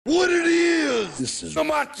What it is. This is the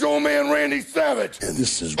Macho Man Randy Savage. And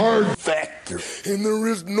this is Hard Factor. And there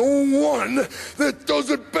is no one that does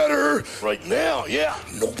it better right now, yeah.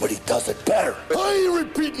 Nobody does it better. I ain't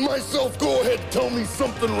repeating myself. Go ahead, tell me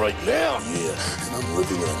something right now. Yeah, and I'm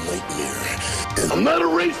living in a nightmare. And I'm not a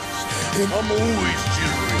racist. And I'm always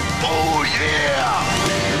cheering. Oh, yeah.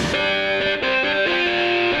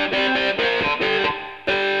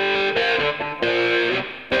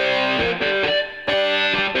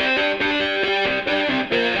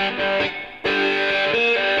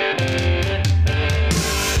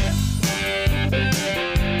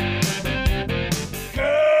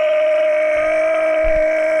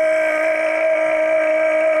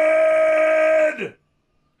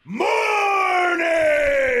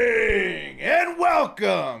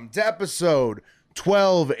 Welcome to episode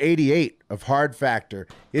 1288 of Hard Factor.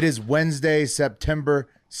 It is Wednesday, September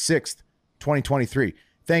 6th, 2023.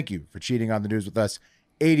 Thank you for cheating on the news with us.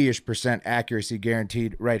 80-ish% accuracy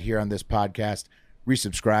guaranteed right here on this podcast.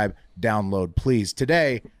 Resubscribe, download, please.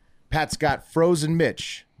 Today, Pat's got Frozen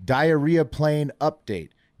Mitch, Diarrhea Plane update,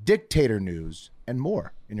 Dictator news, and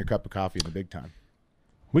more in your cup of coffee in the big time.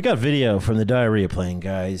 We got video from the Diarrhea Plane,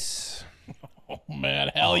 guys. Oh, man.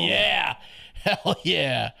 Hell yeah. Hell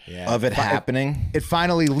yeah. Of it happening. It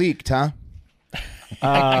finally leaked, huh?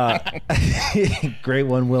 Great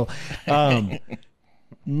one, Will.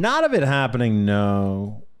 Not of it happening,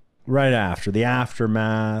 no. Right after, the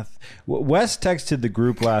aftermath. Wes texted the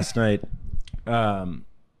group last night. That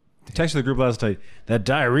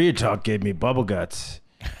diarrhea talk gave me bubble guts.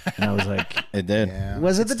 And I was like, it did. Yeah.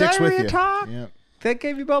 Was it the diarrhea talk Yep. that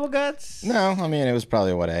gave you bubble guts? No, I mean, it was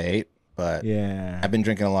probably what I ate. But yeah, I've been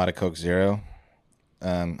drinking a lot of Coke Zero.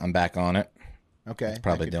 I'm back on it. Okay. It's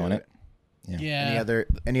probably doing it. Yeah.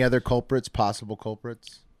 Any other culprits, possible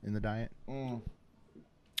culprits in the diet?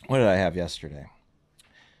 What did I have yesterday?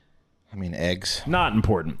 I mean, eggs. not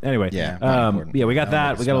important. Anyway, Yeah, not important. yeah, we got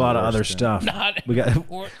that. We got a lot of other stuff. Not We got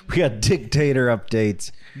important. we got dictator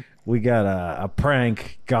updates. We got a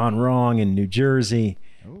prank gone wrong in New Jersey.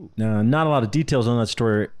 Not a lot of details on that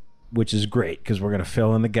story, which is great because we're going to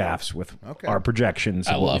fill in the gaps with our projections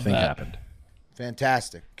of what we love think that. happened.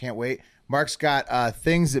 Fantastic. Can't wait. Mark's got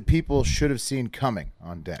things that people should have seen coming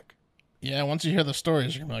on deck. Yeah, once you hear the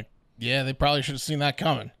stories, you're going to be like, yeah, they probably should have seen that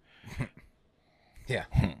coming. Yeah.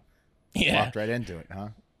 Yeah. Walked right into it, huh?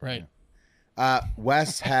 Right.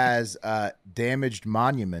 Wes has damaged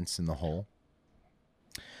monuments in the hole.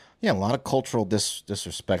 Yeah, a lot of cultural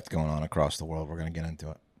disrespect going on across the world. We're going to get into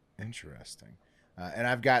it. Interesting. And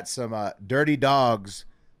I've got some Dirty Dogs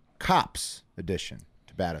Cops edition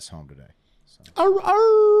to bat us home today. So.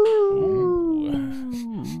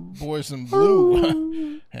 Boys in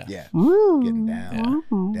blue. Yeah, getting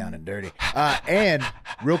down and dirty. And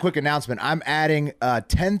real quick announcement, I'm adding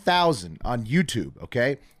 10,000 on YouTube,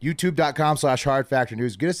 okay? YouTube.com/Hard Factor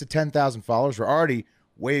News. Get us to 10,000 followers. We're already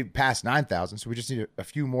way past 9,000, so we just need a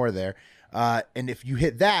few more there. And if you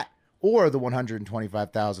hit that or the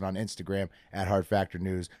 125,000 on Instagram at Hard Factor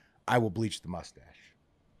News, I will bleach the mustache.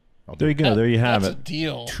 There you go. There you have That's it. a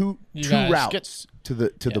deal. Two You guys routes to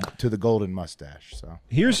the golden mustache. So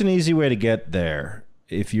Here's an easy way to get there.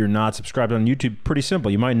 If you're not subscribed on YouTube, pretty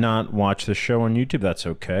simple. You might not watch the show on YouTube. That's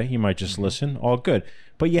okay. You might just listen. All good.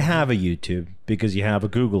 But you have a YouTube because you have a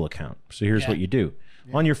Google account. So here's what you do.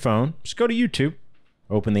 On your phone, just go to YouTube.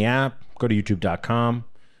 Open the app. Go to youtube.com.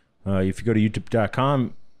 If you go to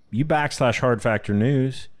youtube.com, you /Hard Factor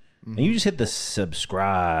News. And you just hit the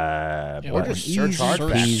subscribe. Yeah, or button. just search Easy Hard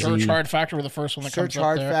Factor. peasy. Search Hard Factor with the first one that search comes up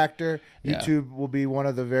Hard there. Factor. Yeah. YouTube will be one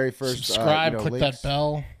of the very first. Subscribe, click links. that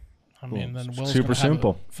bell. I mean, then Will's Super gonna have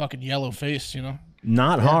simple. a fucking yellow face, you know?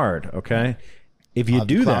 Not hard, okay? If you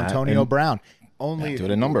do that, Antonio and, Brown. Only Do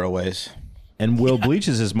it a number of ways. and Will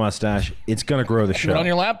bleaches his mustache, it's going to grow the Put it on show.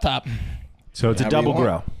 your laptop. So it's a However you double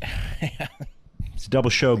grow. want. It's a double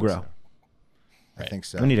show grow. I think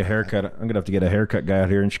so. I need a haircut. I'm going to have to get a haircut guy out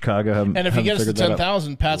here in Chicago. And if he gets to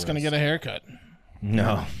 10,000, Pat's going to get a haircut.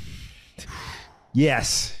 No.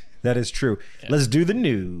 Yes, that is true. Let's do the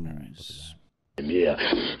news. Yeah.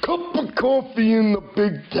 Cup of coffee in the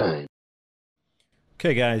big time.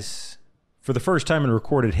 Okay, guys. For the first time in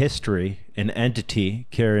recorded history, an entity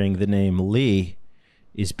carrying the name Lee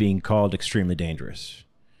is being called extremely dangerous.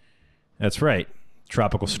 That's right.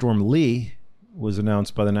 Tropical Storm Lee was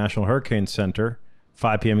announced by the National Hurricane Center,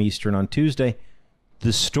 5 p.m. Eastern on Tuesday.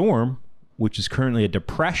 The storm, which is currently a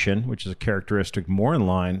depression, which is a characteristic more in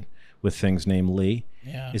line with things named Lee,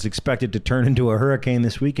 is expected to turn into a hurricane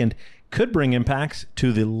this weekend, could bring impacts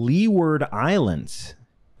to the Leeward Islands.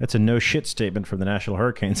 That's a no shit statement from the National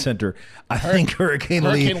Hurricane Center. I think Hurricane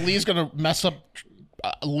Lee's going to mess up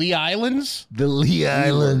Lee Islands. The Lee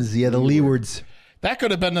Islands. Yeah, the Leewards. That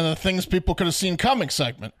could have been in the things people could have seen coming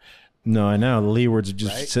segment. No, I know. The Leewards are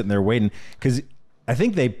just sitting there waiting. Because I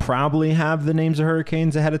think they probably have the names of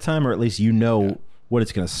hurricanes ahead of time, or at least what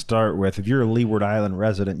it's going to start with. If you're a Leeward Island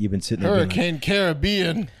resident, you've been sitting there Hurricane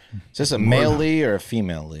Caribbean. Is this a male Lee or a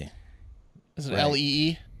female Lee? Is it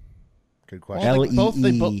L-E-E? Good question.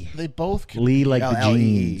 L-E-E. They both can Lee like the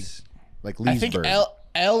L-E-E. jeans. Like I think Leesburg.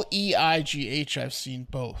 L-E-I-G-H I've seen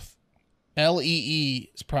both. L-E-E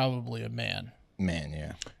is probably a man. Man,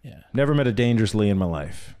 yeah. Yeah. Never met a dangerous Lee in my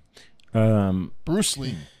life. Bruce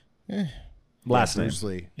Lee. Last name. Bruce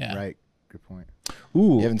Lee. Yeah. Right. Good point.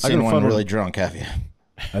 Ooh, You haven't I seen got a one fun really drunk, have you?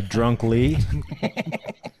 A drunk Lee.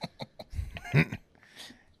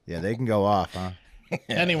 Yeah, they can go off, huh?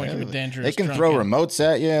 Anyone can be dangerous. They can drunk throw and- remotes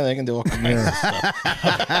at you. They can do all kinds of stuff.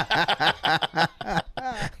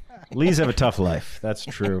 Lees have a tough life. That's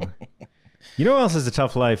true. You know what else has a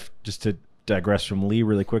tough life? Just to digress from Lee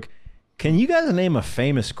really quick. Can you guys name a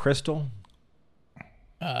famous crystal?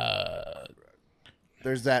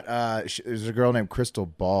 There's that. There's a girl named Crystal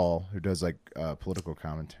Ball who does like political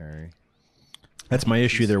commentary. That's my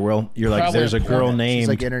issue there, Will. You're like, Probably there's a girl She's named.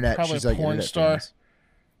 like internet. Probably She's a like porn internet star. famous.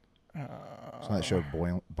 It's on that show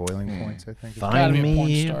Boiling Points, I think. Gotta Find be a porn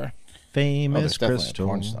me star. Oh, famous there's definitely crystal. a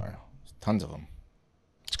porn star. There's tons of them.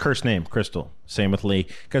 It's cursed name, Crystal. Same with Lee.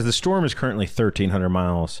 Because the storm is currently 1,300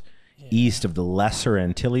 miles east of the Lesser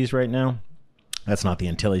Antilles right now. That's not the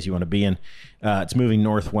Antilles you want to be in. It's moving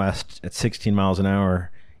northwest at 16 miles an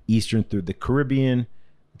hour, eastern through the Caribbean.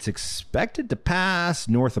 It's expected to pass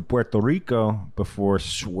north of Puerto Rico before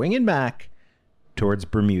swinging back towards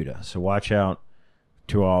Bermuda. So watch out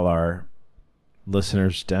to all our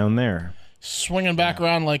listeners down there. Swinging back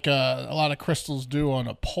around like a lot of crystals do on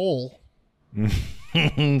a pole.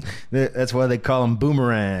 That's why they call them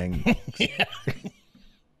boomerang.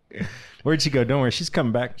 Where'd she go? Don't worry, she's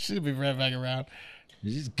coming back. She'll be right back around.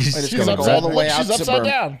 She's It's She's gonna go upside, all the way look, out she's to upside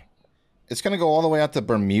down. It's going to go all the way out to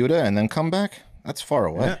Bermuda and then come back? That's far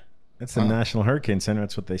away. Yeah, that's the National Hurricane Center.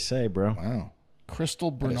 That's what they say, bro. Wow.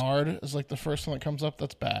 Crystal Bernard is like the first one that comes up.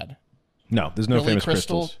 That's bad. No, there's no Billy famous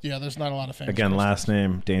Crystal. crystals. Yeah, there's not a lot of famous Again, crystals. last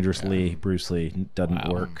name, Dangerous Lee, Bruce Lee, doesn't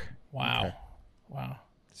work. Wow. Wow.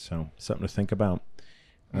 So something to think about.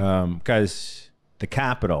 Guys, the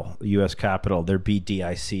Capitol, the U.S. Capitol, their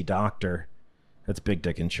BDIC doctor, that's big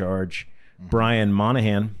dick in charge, Brian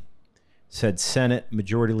Monahan, said Senate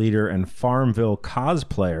Majority Leader and Farmville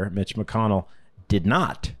cosplayer Mitch McConnell did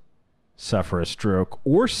not suffer a stroke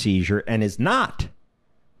or seizure and is not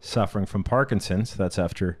suffering from Parkinson's. That's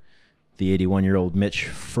after the 81-year-old Mitch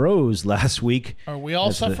froze last week. Are we all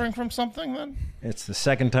That's suffering from something then? It's the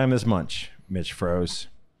second time this month Mitch froze.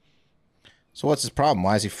 So what's his problem?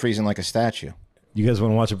 Why is he freezing like a statue? You guys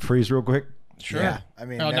want to watch it freeze real quick? Sure. Yeah, I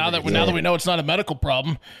mean, now never that did. we know it's not a medical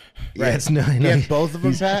problem. Right. It's no, Do you have both of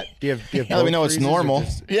them, Pat? Do you have Now that we both know it's freezes or normal.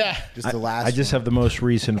 Yeah. Just the last. I just one? have the most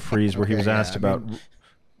recent freeze where he was Okay, asked yeah, I about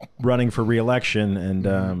running for re-election,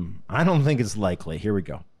 and I don't think it's likely. Here we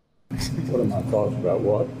go. What are my thoughts about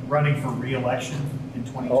what? Running for re-election in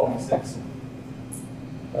 2026.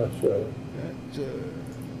 That's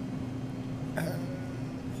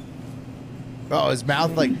Oh, his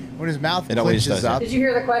mouth when his mouth It always clenches does, yeah. up. Did you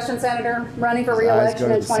hear the question, Senator? Running for His eyes go re-election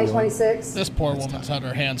to in the ceiling. 2026? This poor woman's had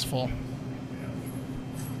her hands full.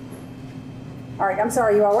 All right, I'm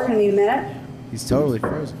sorry, you all. We're going to need a minute. He's totally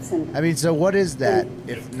frozen. I mean, so what is that?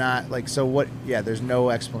 If not so what? Yeah, there's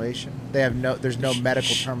no explanation. There's no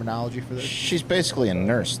medical terminology for this. She's basically a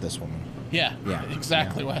nurse, this woman. Yeah.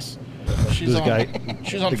 Exactly, Wes. She's This on, guy,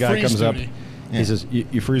 she's on the guy freeze comes up. duty. He says,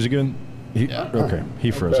 "You freeze again?" Okay, he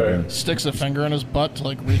froze again. Sticks a finger in his butt to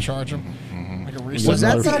like recharge him. Like a reset. Was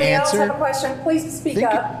that the Somebody else have a answer? question? Please speak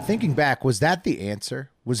up. Thinking back, was that the answer?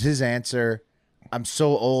 Was his answer? I'm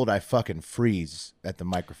so old, I fucking freeze at the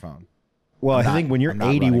microphone. Well, I'm I not- think when you're I'm not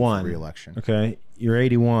running for 81, re-election. okay, you're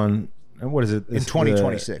 81. And what is it? In It's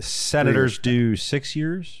 2026. the Senators do 6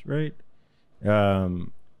 years, right?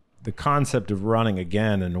 The concept of running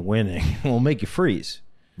again and winning will make you freeze.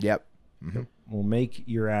 Yep. Will make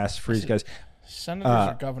your ass freeze, guys.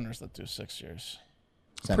 Senators or governors that do 6 years?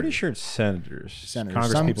 I'm pretty sure it's senators. Senators.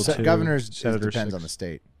 Congress Some people too. governors, it Senators depends 6. on the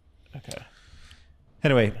state. Okay.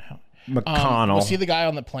 Anyway, McConnell. Was he the guy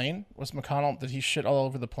on the plane? Was McConnell? Did he shit all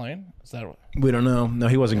over the plane? Is that what? We don't know. No,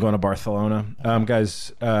 he wasn't going to Barcelona.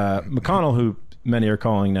 Guys, McConnell, who many are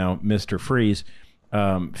calling now Mr. Freeze,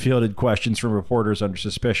 fielded questions from reporters under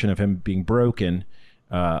suspicion of him being broken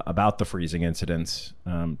about the freezing incidents,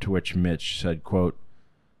 to which Mitch said, quote,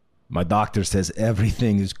 "My doctor says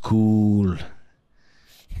everything is cool."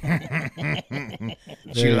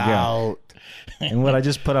 Chill you go. out. And what I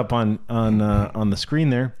just put up on the screen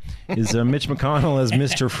there is Mitch McConnell as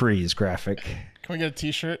Mr. Freeze graphic. Can we get a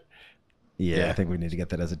T-shirt? Yeah, I think we need to get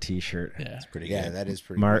that as a T-shirt. Yeah, it's Pretty Yeah, good. that is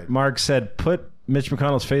pretty Mark, good. Mark said, put Mitch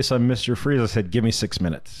McConnell's face on Mr. Freeze. I said, give me 6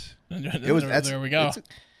 minutes. It was, there we go.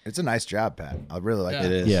 It's a nice job, Pat. I really like Yeah.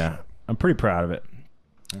 It it. is. Yeah, I'm pretty proud of it.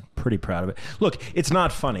 Pretty proud of it. Look, it's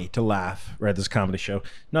not funny to laugh, right? This comedy show.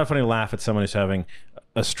 Not funny to laugh at someone who's having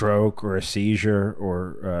a stroke or a seizure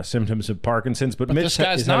or symptoms of Parkinson's, but Mitch this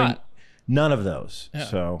guy's is having not. none of those. Yeah.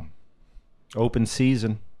 So, open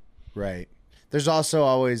season. Right. There's also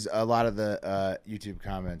always a lot of the YouTube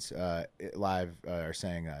comments live are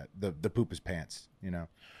saying the poop is pants, you know?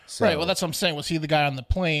 So, Right. Well, that's what I'm saying. Was he the guy on the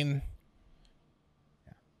plane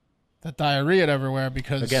that diarrhea everywhere?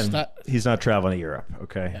 Because Again, he's not traveling to Europe,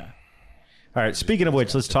 okay? Yeah. All right, speaking of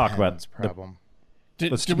which, let's talk about pants problem.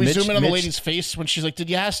 Did let's- we zoom in on the Mitch- lady's face when she's like, "Did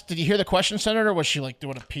you hear the question, Senator?" Or was she like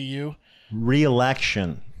doing a PU?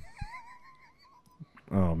 re-election.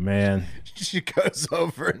 Oh, man. She goes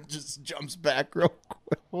over and just jumps back real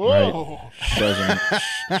quick. Whoa! Shows him,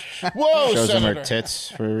 Whoa, shows him her Senator!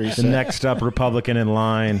 tits for a The reset. next up Republican in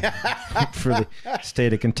line for the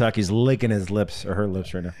state of Kentucky's licking his lips or her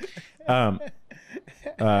lips right now.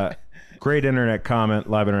 Great internet comment,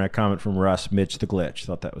 live internet comment from Russ, Mitch the Glitch.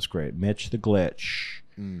 Thought that was great. Mitch the Glitch.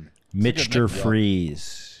 Mitch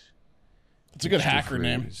Freeze. It's a good hacker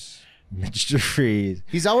name. Mitch Freeze.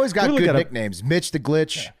 He's always got We'll look good at a- nicknames. Mitch the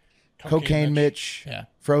Glitch, Cocaine Mitch, Yeah.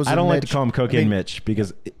 Frozen I don't like Mitch. to call him Cocaine I mean, Mitch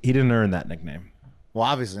because he didn't earn that nickname. Well,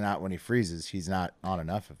 obviously not when he freezes. He's not on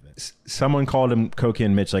enough of it. Someone called him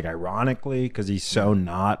Cocaine Mitch, like ironically, because he's so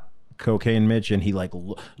not Cocaine Mitch, and he like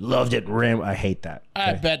loved it. I hate that.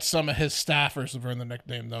 I okay? bet some of his staffers have earned the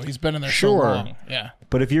nickname though. He's been in there Sure. so long. Yeah.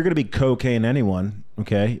 But if you're going to be cocaine anyone,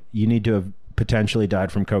 okay, you need to have potentially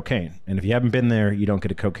died from cocaine. And if you haven't been there, you don't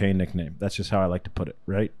get a cocaine nickname. That's just how I like to put it,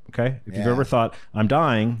 right? Okay? If you've Yeah. ever thought, I'm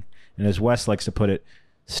dying, and as Wes likes to put it,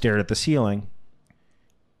 stared at the ceiling,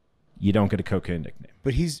 you don't get a cocaine nickname.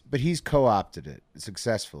 But he's co-opted it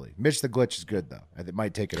successfully. Mitch the Glitch is good though. It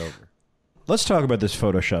might take it over. Let's talk about this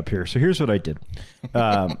Photoshop here. So here's what I did.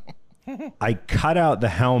 I cut out the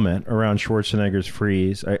helmet around Schwarzenegger's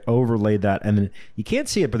freeze. I overlaid that, and then you can't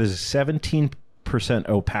see it, but there's a 17%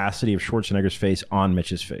 opacity of Schwarzenegger's face on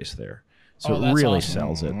Mitch's face there. So Oh, it that's really awesome.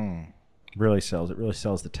 sells it. Really sells it. Really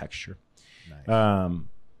sells the texture.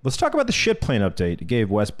 Let's talk about the shit plane update. It gave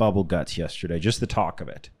Wes bubble guts yesterday. Just the talk of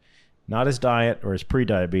it. Not his diet or his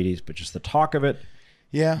pre-diabetes, but just the talk of it.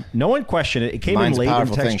 Yeah. No one questioned it. It came Mind's in a late in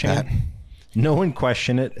powerful text thing, chain. Pat. No one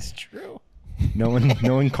questioned it. It's true. No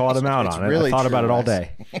one called him out It's on it. really I thought true, about it all Wes.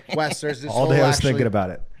 day. Wes, there's this All whole day I was actually- thinking about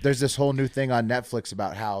it. There's this whole new thing on Netflix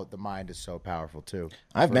about how the mind is so powerful too.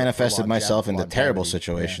 I've manifested myself into longevity. terrible Yeah.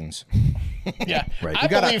 situations. Yeah. Right. I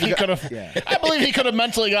believe he could have. yeah. I believe he could have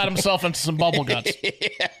mentally got himself into some bubble guts.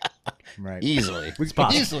 Right. Easily.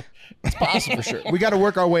 Easily. It's possible for sure. We got to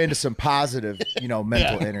work our way into some positive,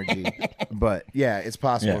 mental energy. But yeah, it's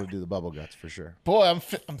possible to do the bubble guts for sure. Boy, I'm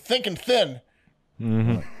thinking thin.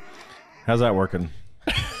 How's that working?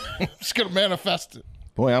 Just gonna manifest it.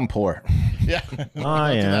 Boy, I'm poor. Yeah.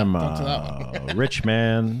 I am Don't do that one. a rich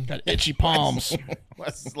man. Got itchy palms.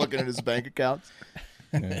 Wes is looking at his bank accounts.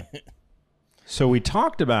 So we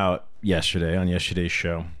talked about yesterday on yesterday's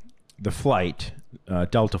show, the flight,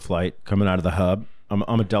 Delta flight coming out of the hub.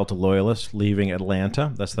 I'm a Delta loyalist, leaving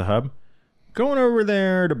Atlanta. That's the hub. Going over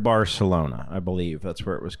there to Barcelona, I believe. That's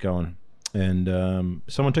where it was going. And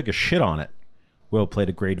someone took a shit on it. Will played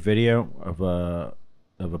a great video of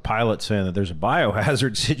a pilot saying that there's a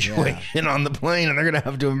biohazard situation on the plane and they're going to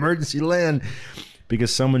have to emergency land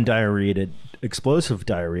because someone explosive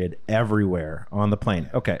diarrhea everywhere on the plane.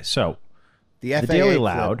 Okay, so The FAA Daily clip,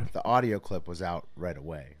 Loud. the audio clip was out right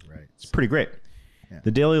away, right? it's pretty great.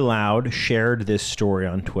 The Daily Loud shared this story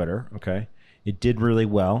on Twitter, okay? It did really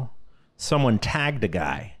well. Someone tagged a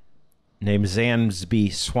guy named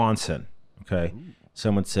Zansby Swanson, okay?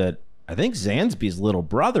 Someone said, I think Zansby's little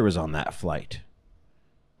brother was on that flight.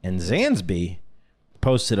 And Zansby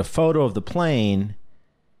posted a photo of the plane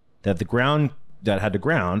that had to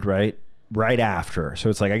ground, right after. So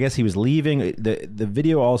it's like, I guess he was leaving. The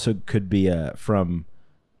video also could be from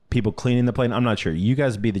people cleaning the plane. I'm not sure. You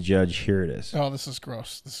guys be the judge. Here it is. Oh, this is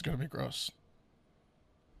gross. This is gonna be gross.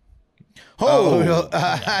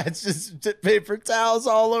 It's just paper towels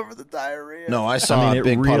all over the diarrhea. No, I saw it a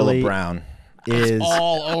big puddle really of brown. Is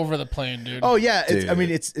All over the plane, dude. Oh yeah, it's, I Dude.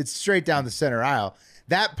 mean it's straight down the center aisle.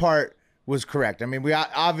 That part was correct. I mean, we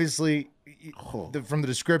obviously from the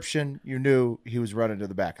description, you knew he was running to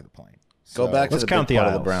the back of the plane. Go So- back to Let's the count big the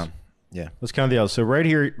puddle aisles. of brown. Yeah. Let's count the L's. So right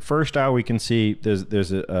here, first out, we can see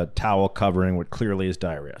there's a towel covering what clearly is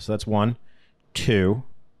diarrhea. So that's 1, 2,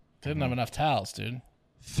 Didn't have enough towels, dude.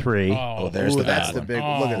 3. Oh, there's the That's bad the one. big.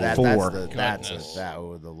 Look at that. 4.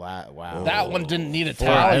 Wow. That one didn't need a 4,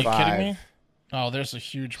 towel. Are you 5. kidding me? Oh, there's a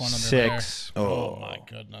huge one under 6. there. Oh my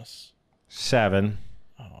goodness. 7.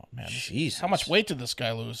 Oh man. Jesus. How much weight did this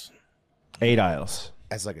guy lose? 8 aisles.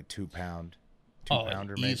 That's like a 2-pound, Oh,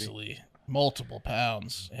 pounder maybe. easily multiple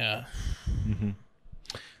pounds. Yeah.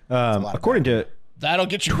 According to That'll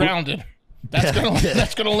get you grounded.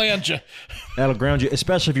 That's gonna land you. that'll ground you,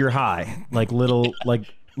 especially if you're high, like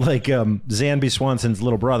Zanby Swanson's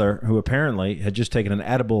little brother, who apparently had just taken an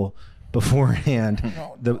edible beforehand.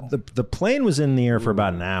 The plane was in the air for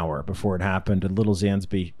about an hour before it happened. And little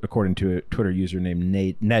Zansby, according to a Twitter user named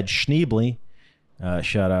Ned Schneebly,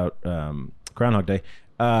 shout out Groundhog Day.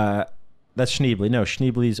 That's Schneebly. No,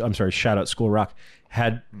 Schneebly's. I'm sorry. Shout out School Rock.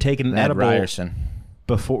 Had taken an Ned edible Ryerson.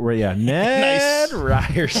 before. Yeah, Ned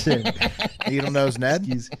Ryerson. Needle nose Ned.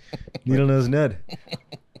 Needle nose Ned.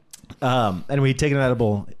 Anyway, he'd taken an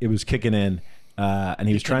edible. It was kicking in, and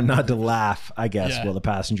he was trying not to laugh, I guess, Yeah. while the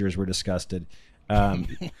passengers were disgusted.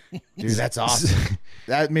 Dude, that's awesome.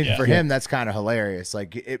 For him, that's kind of hilarious.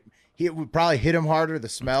 Like it would probably hit him harder, the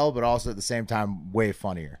smell, but also at the same time, way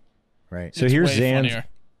funnier, right? So It's here's way Zans. funnier.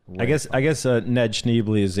 I guess Ned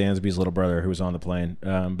Schneebly is Zansby's little brother who was on the plane.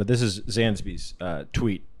 But this is Zansby's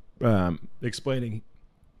tweet explaining.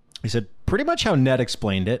 He said, pretty much how Ned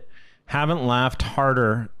explained it. Haven't laughed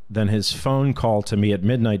harder than his phone call to me at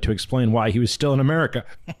midnight to explain why he was still in America.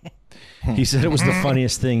 He said it was the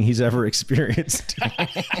funniest thing he's ever experienced.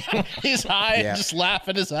 He's high and just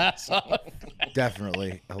laughing his ass off.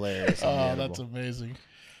 Definitely hilarious. Oh, that's amazing.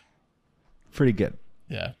 Pretty good.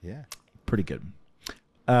 Yeah. Yeah. Pretty good.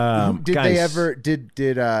 Did guys, they ever?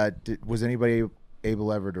 Was anybody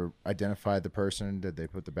able ever to identify the person? Did they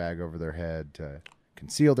put the bag over their head to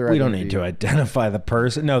conceal their We identity? don't need to identify the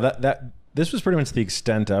person. No, that this was pretty much the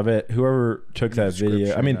extent of it. Whoever took that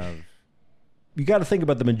video, I mean, you got to think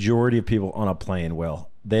about the majority of people on a plane. Will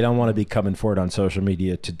they don't want to be coming forward on social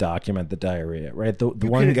media to document the diarrhea, right? The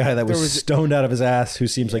one guy that was stoned out of his ass, who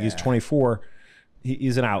seems like he's 24,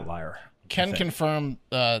 he's an outlier. Can confirm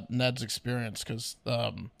Ned's experience because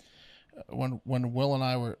when Will and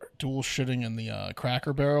I were dual shitting in the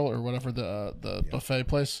Cracker Barrel or whatever the buffet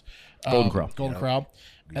place, Golden Corral,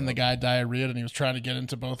 and the guy diarrheaed and he was trying to get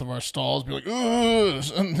into both of our stalls, be like, ugh,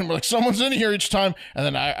 and we're like, someone's in here each time, and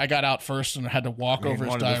then I got out first and had to walk over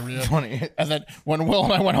his diarrhea. And then when Will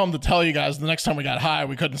and I went home to tell you guys, the next time we got high,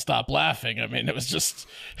 we couldn't stop laughing. I mean, it was just,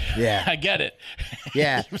 I get it.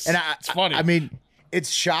 Yeah, it's funny. I mean, it's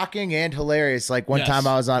shocking and hilarious. Like one time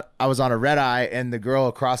I was on a red eye and the girl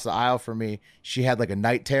across the aisle from me, she had like a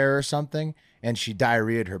night terror or something and she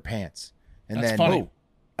diarrheaed her pants. And That's then funny.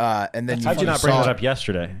 And then How'd you not bring that up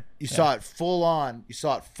yesterday? You saw it full on.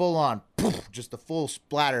 Poof, just a full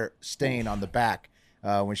splatter stain on the back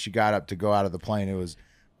when she got up to go out of the plane. It was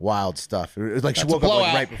wild stuff. It was like she woke up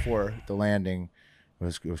like right before the landing. It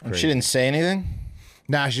was crazy. She didn't say anything?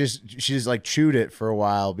 Nah, she just like chewed it for a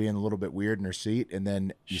while, being a little bit weird in her seat, and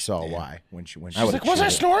then you saw why when she was like, was I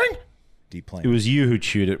snoring? Deplane. It was you who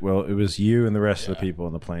chewed it. Well, it was you and the rest of the people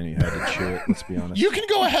on the plane who had to chew it. Let's be honest. You can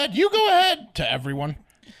go ahead. You go ahead to everyone.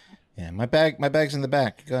 Yeah, my bag's in the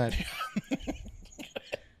back. Go ahead.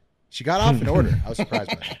 She got off in order. I was surprised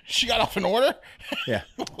by that. She got off in order? Yeah.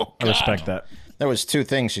 I respect that. There was two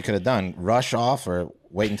things she could have done: rush off or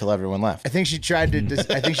wait until everyone left. I think she tried to.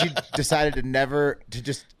 I think she decided to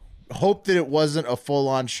just hope that it wasn't a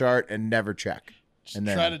full-on shart and never check. And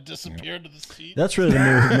then try to disappear to the seat. That's really the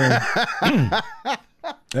move,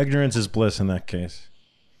 man. Ignorance is bliss in that case.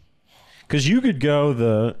 Because you could go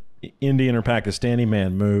the Indian or Pakistani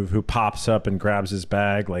man move who pops up and grabs his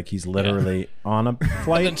bag like he's literally on a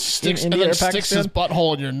flight. And then sticks his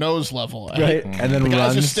butthole in your nose level. Right. And then the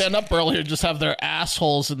guys who runs. stand up earlier just have their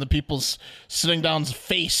assholes in the people's sitting down's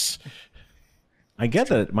face. I get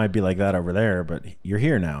that it might be like that over there, but you're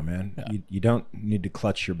here now, man. Yeah. You don't need to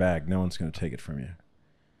clutch your bag. No one's going to take it from you.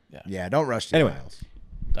 Yeah, don't rush the aisles.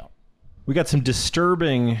 We got some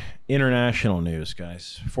disturbing international news,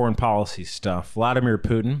 guys. Foreign policy stuff. Vladimir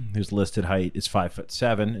Putin, whose listed height is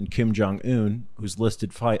 5'7", and Kim Jong-un, whose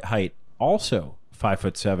listed height also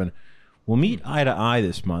 5'7", will meet eye to eye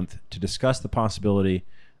this month to discuss the possibility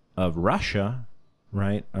of Russia,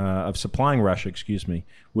 of supplying Russia,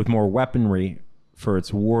 with more weaponry for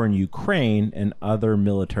its war in Ukraine and other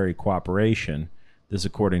military cooperation. This,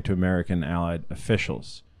 according to American allied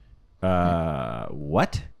officials.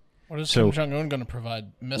 What? What is Kim Jong-un going to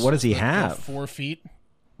provide? Missiles what does he that have? go 4 feet?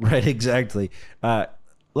 Right, exactly.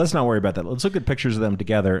 let's not worry about that. Let's look at pictures of them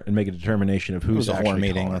together and make a determination of It who's was a whore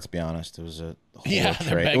meeting. taller. Let's be honest. It was a whore Yeah,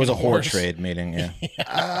 trade. It was a whore trade meeting.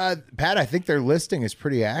 Yeah. Pat, I think their listing is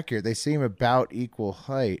pretty accurate. They seem about equal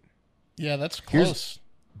height. Yeah, that's close.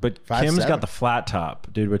 But 5'7". Kim's got the flat top,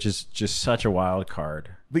 dude, which is just such a wild card.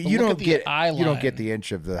 But you don't get the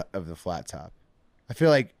inch of the flat top. I feel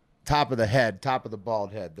like top of the head, top of the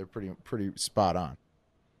bald head, they're pretty spot on.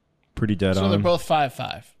 Pretty dead on. So they're both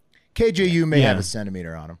 5'5". KJU may have a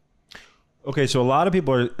centimeter on them. Okay, so a lot of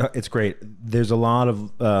people are. It's great. There's a lot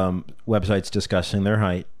of websites discussing their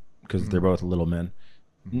height because they're both little men.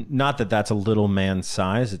 Not that that's a little man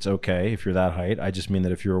size. It's okay if you're that height. I just mean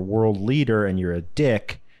that if you're a world leader and you're a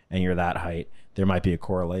dick and you're that height, there might be a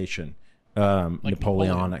correlation. Like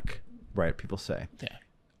Napoleonic, right? People say. Yeah.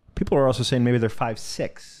 People are also saying maybe they're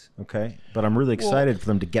 5'6". Okay, but I'm really excited for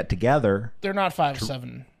them to get together. They're not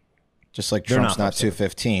 5'7". Just like Trump's not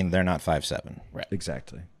 215, they're not 5'7". Right.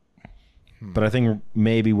 Exactly. But I think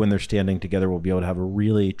maybe when they're standing together, we'll be able to have a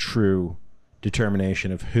really true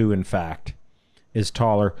determination of who, in fact, is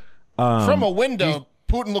taller. From a window,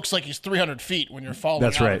 Putin looks like he's 300 feet when you're falling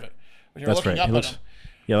out of it. When you're looking up at him.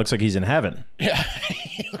 Yeah, it looks like he's in heaven. Yeah,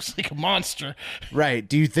 he looks like a monster. Right.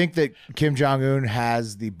 Do you think that Kim Jong-un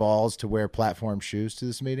has the balls to wear platform shoes to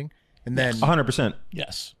this meeting? And then 100%.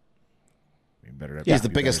 Yes. He's the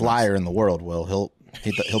biggest liar in the world, Will. He'll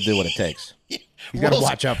do what it takes. He's got to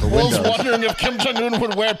watch out for windows. Will's wondering if Kim Jong-un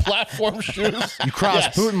would wear platform shoes. You cross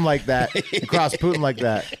Putin like that. You cross Putin like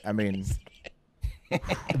that. I mean,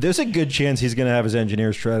 there's a good chance he's going to have his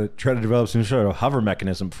engineers try to develop some sort of hover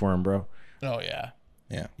mechanism for him, bro. Oh, yeah.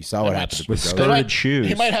 Yeah. You saw what happened with skirted shoes.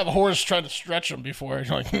 He might have a horse trying to stretch him before.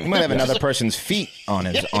 He might have another person's feet on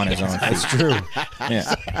his own. That's true.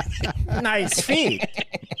 Yeah. Nice feet.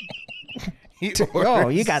 Oh,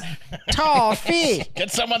 you got tall feet.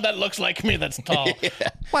 Get someone that looks like me that's tall. Yeah.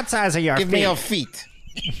 What size are your feet? Give me your feet.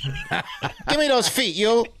 Give me those feet,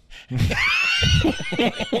 you.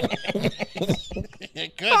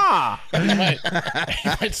 Good. He might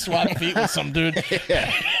swap feet with some dude.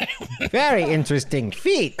 Yeah. Very interesting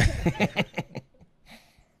feet.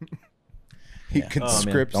 He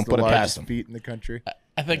conscripts Don't the put it past largest him. feet in the country.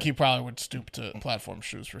 I think he probably would stoop to platform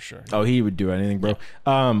shoes for sure. Oh, he would do anything, bro.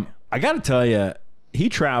 I got to tell you, he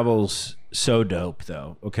travels so dope,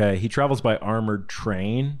 though. Okay, he travels by armored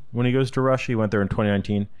train when he goes to Russia. He went there in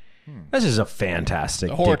 2019. This is a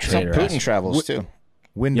fantastic dictator. Putin travels too.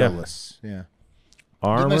 Windowless. Yeah.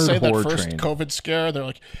 Didn't Armored they say that whore first train. COVID scare? They're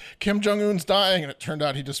like, Kim Jong-un's dying, and it turned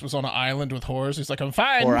out he just was on an island with whores. He's like, I'm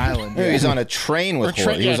fine. Or island. Yeah, he's on a train with Or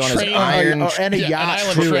whore. He was on his iron. And a Yeah, yacht, an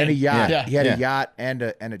island too. train. And a yacht. Yeah. He had a yacht and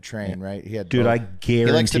a train, right? He had Dude, both. I guarantee He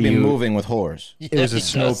likes to be you, moving with whores. it was a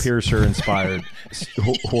Snowpiercer inspired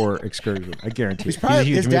whore excursion. I guarantee. He's you. probably, a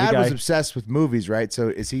huge his movie dad guy. was obsessed with movies, right? So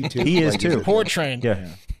is he too? He is too. Whore train. Yeah.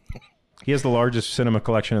 He has the largest cinema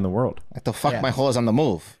collection in the world. What the fuck? My whore's on the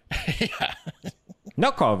move.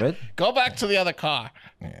 No COVID. Go back to the other car.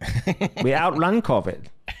 We outrun COVID.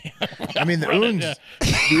 I mean, the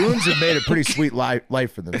Oons have made a pretty sweet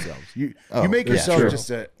life for themselves. You make yourself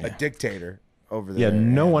just a dictator over there. Yeah,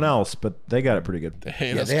 no one else, but they got it pretty good. They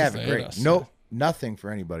have it great. Nothing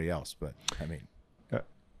for anybody else, but I mean.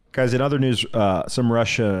 Guys, in other news, some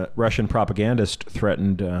Russian propagandist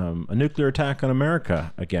threatened a nuclear attack on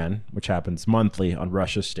America again, which happens monthly on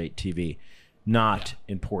Russia's state TV. Not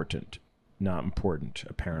important,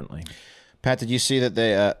 apparently. Pat, did you see that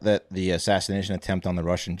that the assassination attempt on the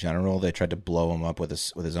Russian general? They tried to blow him up with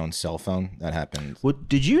his own cell phone. That happened. Well,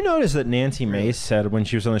 did you notice that Nancy Mace said when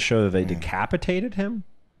she was on the show that they decapitated him?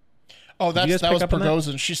 Oh, that was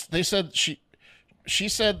Prigozhin. She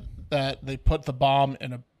said that they put the bomb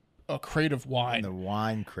in a crate of wine. In the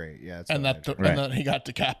wine crate, yeah. And that he got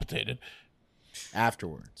decapitated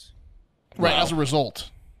afterwards. Right, as a result.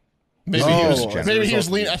 Maybe he was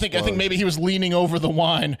leaning. I think maybe he was leaning over the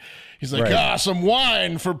wine. He's like, some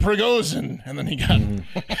wine for Prigozhin, and then he got.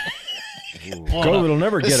 COVID will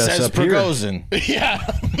never get us up Prigozhin. Yeah.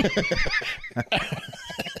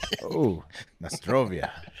 Oh, Nostrovia.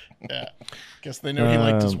 Yeah. Guess they know he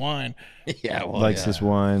liked his wine. Yeah, likes his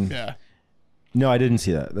wine. Yeah. No, I didn't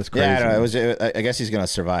see that. That's crazy. Yeah, I guess he's gonna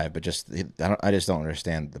survive, but I just don't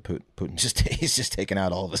understand the Putin. He's just taking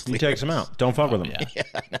out all of his. He takes him out. Don't fuck with him. Yeah.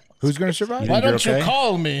 Who's gonna survive? Why don't you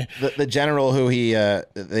call me? The general who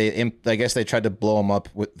I guess they tried to blow him up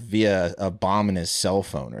via a bomb in his cell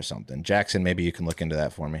phone or something. Jackson, maybe you can look into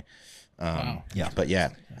that for me. Yeah, but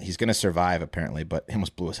he's gonna survive apparently, but he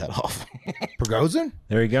almost blew his head off. Prigozhin?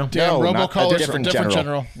 There you go. Damn, robocall, different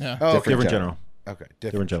general. Yeah. Oh, different general. Okay,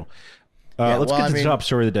 different general. Let's get to the top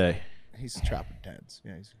story of the day. He's chopping heads.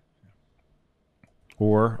 Yeah.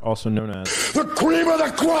 or also known as The cream of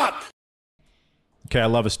the crop! Okay, I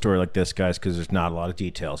love a story like this, guys, because there's not a lot of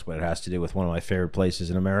details, but it has to do with one of my favorite places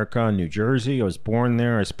in America, New Jersey. I was born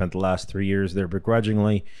there. I spent the last 3 years there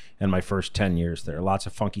begrudgingly, and my first 10 years there. Lots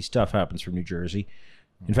of funky stuff happens from New Jersey.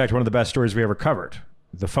 In fact, one of the best stories we ever covered,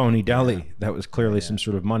 the phony deli. That was clearly some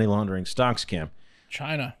sort of money laundering stock scam.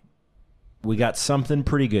 China. We got something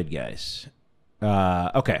pretty good, guys.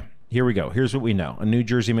 Okay, here we go. Here's what we know. A New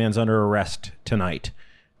Jersey man's under arrest tonight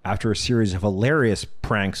after a series of hilarious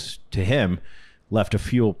pranks to him left a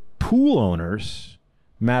few pool owners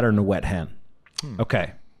madder than a wet hen.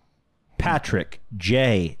 Okay. Patrick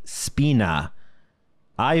J. Spina.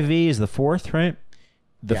 IV is the fourth, right?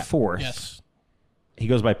 The fourth. Yes. He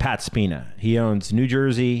goes by Pat Spina. He owns New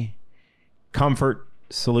Jersey Comfort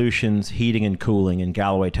Solutions Heating and Cooling in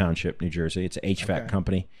Galloway Township, New Jersey. It's an HVAC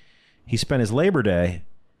company. He spent his Labor Day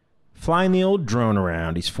flying the old drone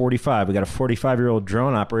around. He's 45. We got a 45-year-old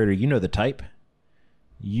drone operator. You know the type.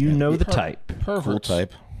 You know the type. Perverts. Cool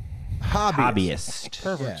type. Hobbyist.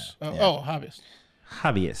 Perverts. Hobbyist.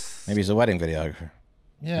 Hobbyist. Maybe he's a wedding videographer.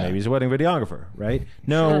 Yeah. Maybe he's a wedding videographer, right?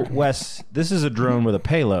 No, Sure. Wes, this is a drone with a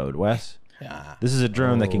payload, Wes. Yeah. This is a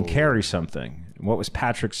drone that can carry something. What was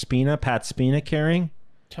Pat Spina carrying?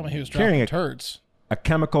 Tell me he was Carrying dropping turds. A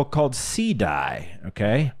chemical called sea dye,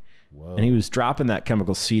 okay? Whoa. And he was dropping that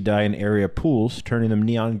chemical sea dye in area pools, turning them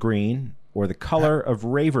neon green or the color of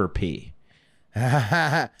raver pea.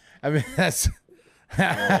 I mean, that's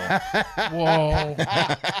Whoa.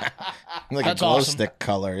 Like That's a glow awesome. stick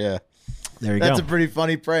color, yeah. There you that's go. a pretty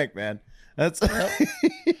funny prank, man. That's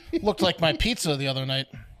Looked like my pizza the other night.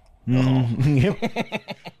 Maybe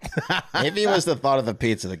it was the thought of the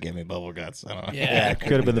pizza that gave me bubble guts. I don't know. Yeah.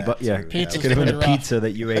 Could have been the Pizza's could have been the pretty rough. pizza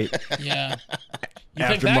that you ate. Yeah. You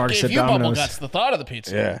After think that Mark gave said you bubble Domino's. guts, the thought of the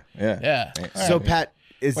pizza. Yeah. Yeah. so. Pat,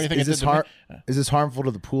 is What do you think it this did to me? is this harmful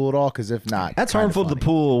to the pool at all? Because if not, That's kinda harmful to the funny.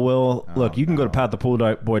 pool, Will. Look, you can go to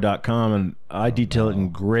patthepoolboy.com, and I detail it in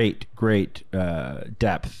great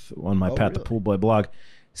depth on my Pat the Pool Boy blog.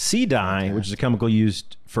 Sea dye, which is a chemical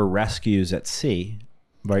used for rescues at sea,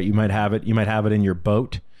 right? You might have it in your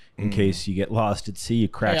boat in case you get lost at sea. You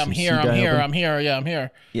crack Hey, some I'm sea here. dye I'm here. open. I'm here. Yeah, I'm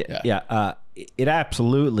here. Yeah. It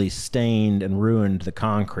absolutely stained and ruined the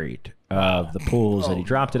concrete of the pools that he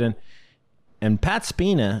dropped it in. And Pat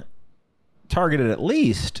Spina targeted at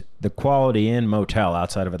least the Quality Inn motel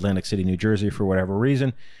outside of Atlantic City, New Jersey, for whatever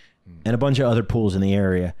reason, and a bunch of other pools in the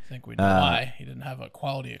area. I think we know why. He didn't have a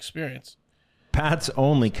quality experience. Pat's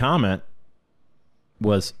only comment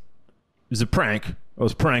was, "It was a prank. I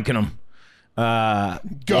was pranking him."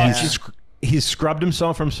 He scrubbed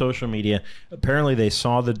himself from social media. Apparently, they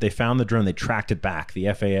found the drone. They tracked it back. The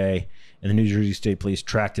FAA and the New Jersey State Police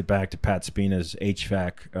tracked it back to Pat Spina's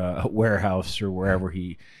HVAC warehouse or wherever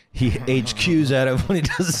he HQs out of when he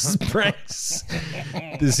does his pranks.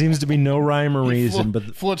 There seems to be no rhyme or reason,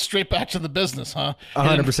 but Flew it straight back to the business, huh?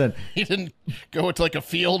 100%. He didn't go into like a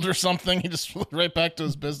field or something. He just flew right back to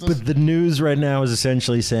his business. But the news right now is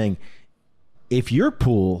essentially saying, if your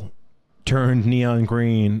pool turned neon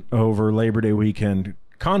green over Labor Day weekend,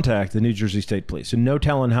 contact the New Jersey State Police. So no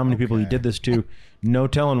telling how many people he did this to, no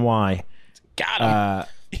telling why. Got him.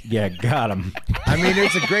 Yeah, got him. I mean,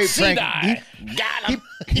 it's a great prank. Got him.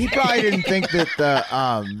 He probably didn't think that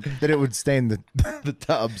that it would stain the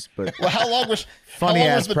tubs, but Well, how long was Funny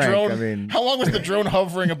ass the prank, drone? I mean- how long was the drone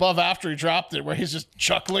hovering above after he dropped it, where he's just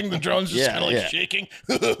chuckling? The drone's just kind of like shaking.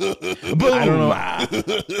 I don't know.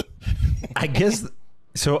 I guess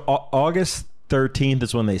so. August 13th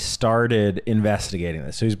is when they started investigating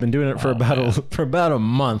this. So he's been doing it for about a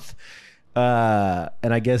month.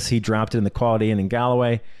 And I guess he dropped it in the Quality Inn in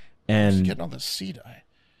Galloway. And Getting all this sea dye.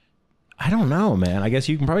 I don't know, man. I guess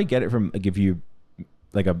you can probably get it from give you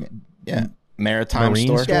like a Maritime marine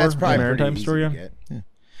store. store. yeah, it's probably maritime pretty store. easy Yeah. to get.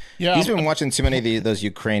 Yeah, He's been watching too many of those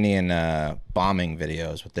Ukrainian bombing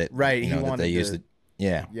videos with it. Right, You he know, that wanted they use to- the.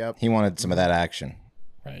 Yeah. Yep. He wanted some of that action.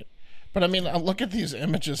 right. But I mean, look at these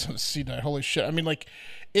images of sea dye. Holy shit! I mean, like,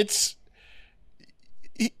 it's.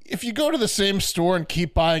 If you go to the same store and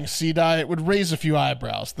keep buying sea dye, it would raise a few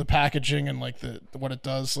eyebrows. The packaging and like the what it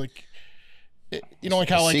does, like, you know, like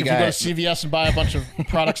how like if you go to CVS and buy a bunch of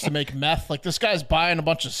products to make meth, like this guy's buying a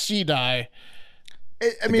bunch of sea dye.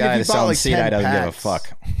 I mean, guy if that's you bought selling like sea 10 dye doesn't give a packs,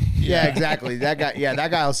 fuck. Yeah, exactly. That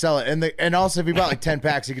guy will sell it. And also, if he bought like 10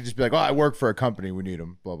 packs, he could just be like, "Oh, I work for a company. We need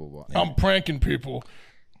them." Blah blah blah. I'm pranking people.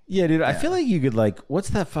 Yeah, dude. I feel like you could what's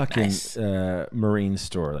that fucking marine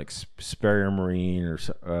store like Sperrier Marine or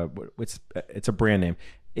it's a brand name.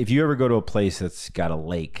 If you ever go to a place that's got a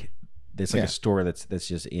lake, there's like a store that's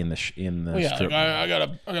just in the Well, yeah, strip. like I got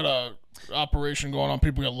operation going on.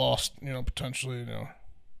 People get lost, potentially,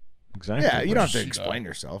 Exactly. Yeah, you don't have to explain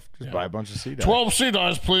yourself. Just buy a bunch of sea dye. 12 sea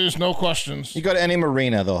dyes, please. No questions. You go to any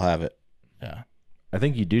marina, they'll have it. Yeah. I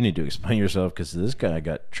think you do need to explain yourself because this guy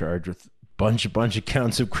got charged with bunch of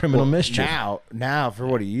counts of criminal mischief. Now for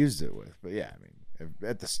what he used it with. But yeah, I mean,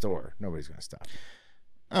 at the store, nobody's gonna stop.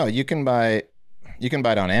 Oh, you can buy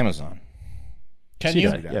it on Amazon. Can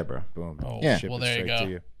you? Yeah, bro. Boom. Oh, yeah. Ship well, it there you straight go.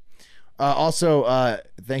 to you. Also,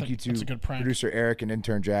 thank you That's a to good prank. producer Eric and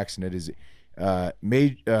intern Jackson. It is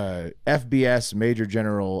FBS Major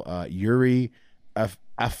General Yuri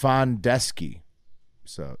Afandeski.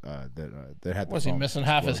 So that had the Was he phone missing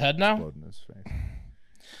half his head now? explode in his face.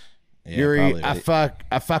 Yeah, Yuri, probably.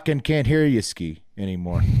 I fucking can't hear you ski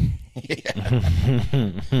anymore.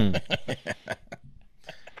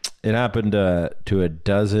 It happened to a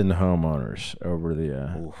dozen homeowners over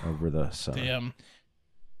the summer. Damn.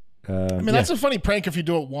 I mean, that's a funny prank if you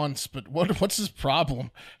do it once, but what's his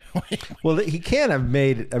problem? Well, he can't have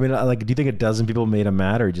made. I mean, like, do you think a dozen people made him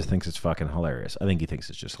mad, or he just thinks it's fucking hilarious? I think he thinks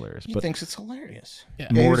it's just hilarious. He thinks it's hilarious. Yeah.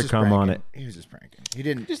 More He was to just come on pranking. it. He was just pranking. He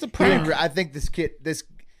didn't. Just a he prank. didn't- I think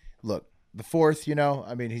look, the fourth.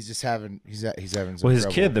 I mean, he's just having. He's having. Some Well, his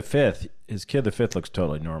trouble. kid, the fifth, looks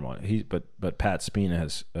totally normal. But Pat Spina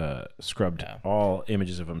has scrubbed all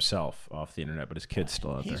images of himself off the internet, but his kid's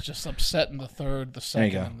still out there. He's just upset in the third, the There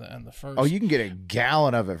you second, and the first. Oh, you can get a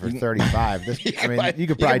gallon of it for $35. You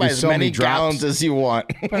could probably buy do as so many many drops. gallons as you want.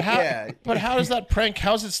 But how? Yeah. But how does that prank?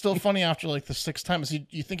 How's it still funny after like the sixth time?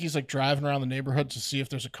 You think he's like driving around the neighborhood to see if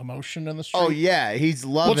there's a commotion in the street? Oh yeah, he's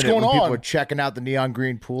loving What's it going when people on? are checking out the neon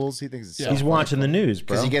green pools. He thinks it's so He's funny. watching the news,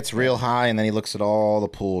 bro. Because he gets real high and then he looks at all the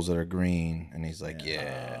pools that are green and he's like,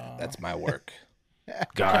 yeah, that's my work.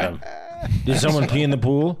 Got him. Did someone pee in the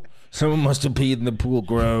pool? Someone must have peed in the pool.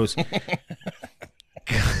 Gross. Look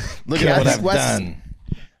Yeah, at what I I've think Wes- done.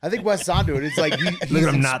 I think Wes onto it. It's like he's Look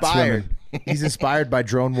at him not inspired. He's inspired by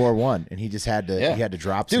Drone War 1, and he just had to. Yeah. He had to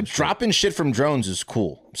drop. Dude, some shit. dropping shit from drones is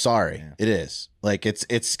cool. Sorry, it is. Like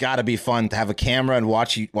it's got to be fun to have a camera and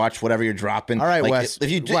watch whatever you're dropping. All right, like, Wes. If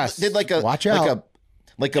you Wes, did like a watch like out.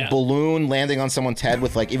 a balloon landing on someone's head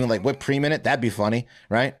with like even like whipped cream in it, that'd be funny,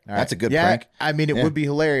 right? That's a good prank. I mean, it would be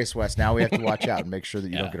hilarious, Wes. Now we have to watch out and make sure that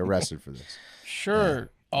you don't get arrested for this. Sure.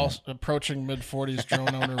 Also approaching mid-40s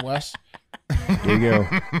drone owner Wes. There you go.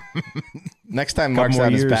 Next time Mark's more out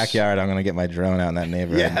in his years. backyard, I'm gonna get my drone out in that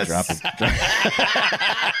neighborhood and drop it.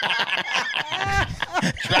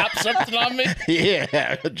 Drop something on me.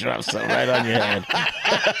 Yeah, drop something right on your head.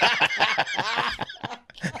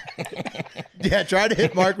 Yeah, try to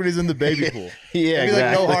hit Mark when he's in the baby pool. Yeah, Be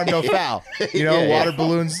like no exactly. harm, no foul. Yeah, yeah. Water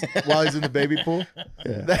balloons while he's in the baby pool.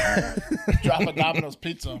 Drop a Domino's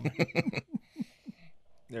pizza on me.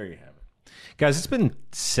 There you have it. Guys, it's been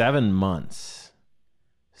 7 months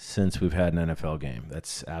since we've had an NFL game.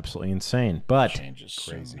 That's absolutely insane. But Changes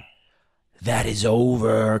crazy. that is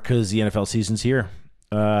over because the NFL season's here.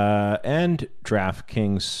 And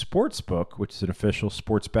DraftKings Sportsbook, which is an official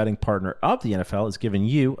sports betting partner of the NFL, is giving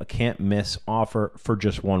you a can't-miss offer for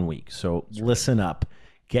just 1 week. So listen up.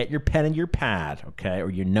 Get your pen and your pad, okay, or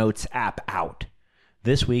your notes app out.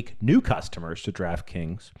 This week, new customers to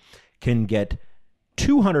DraftKings can get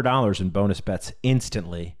 $200 in bonus bets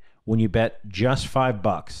instantly when you bet just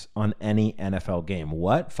 $5 on any NFL game.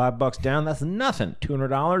 What? $5 down? That's nothing.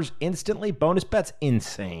 $200 instantly. Bonus bets?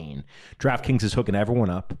 Insane. DraftKings is hooking everyone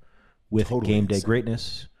up with game day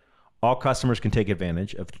greatness. All customers can take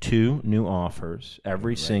advantage of 2 new offers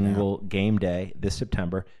every single game day this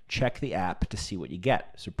September. Check the app to see what you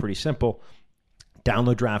get. So pretty simple.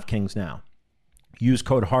 Download DraftKings now. Use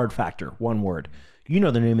code HARDFACTOR, one word. You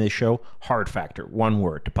know the name of the show, Hard Factor, one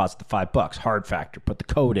word. Deposit the $5, Hard Factor. Put the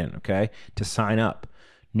code in, okay, to sign up.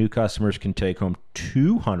 New customers can take home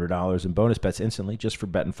 $200 in bonus bets instantly just for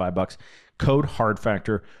betting $5. Code Hard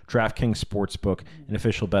Factor. DraftKings Sportsbook, an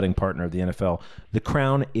official betting partner of the NFL. The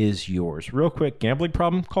crown is yours. Real quick, gambling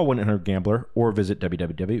problem? Call 1-800-GAMBLER or visit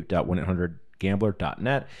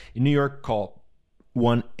www.1800gambler.net. In New York, call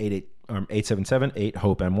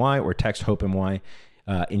 1-877-8-HOPE-NY or text HOPE-NY.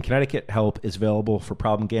 In Connecticut, help is available for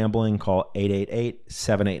problem gambling. Call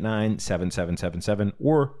 888-789-7777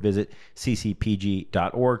 or visit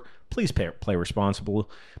ccpg.org. Please play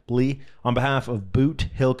responsibly. On behalf of Boot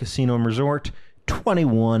Hill Casino and Resort,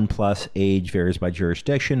 21 plus, age varies by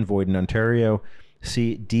jurisdiction, void in Ontario.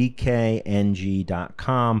 See dkng.com.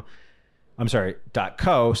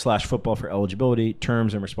 .co/football for eligibility,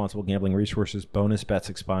 terms, and responsible gambling resources. Bonus bets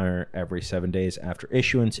expire every 7 days after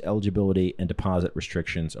issuance. Eligibility and deposit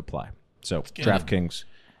restrictions apply. So DraftKings,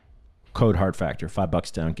 code Hard Factor,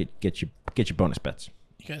 $5 down. Get your bonus bets.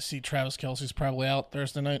 You guys see Travis Kelce's probably out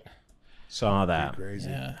Thursday night. Saw that. Crazy.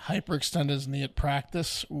 Yeah, hyperextend his knee at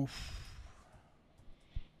practice. Oof.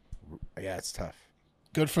 Yeah, it's tough.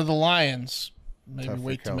 Good for the Lions. Maybe Tough for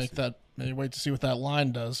wait to make Kelsey. that. Maybe wait to see what that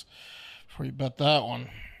line does before you bet that one.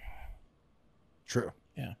 True.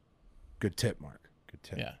 Yeah. Good tip, Mark. Good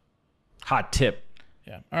tip. Yeah. Hot tip.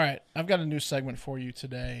 Yeah. All right. I've got a new segment for you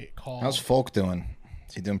today called. How's Folk doing?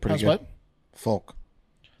 Is he doing pretty How's good? what? Folk.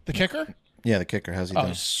 The kicker? Yeah, the kicker. How's he Oh, doing?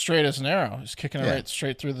 he's straight as an arrow. He's kicking it Yeah. right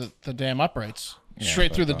straight through the damn uprights. Yeah, Straight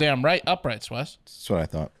that's through what the I damn right uprights, Wes. That's what I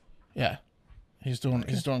thought. Yeah. He's doing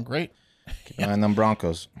great. And them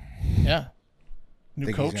Broncos. Yeah. New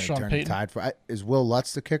Think coach he's Sean gonna turn the Payton. tide for. Is Will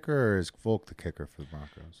Lutz the kicker or is Folk the kicker for the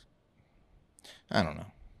Broncos? I don't know.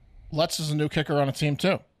 Lutz is a new kicker on a team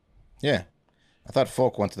too. Yeah, I thought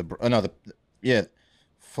Folk went to the. Oh no,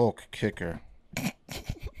 Folk kicker.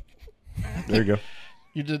 There you go.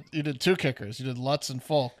 You did two kickers. You did Lutz and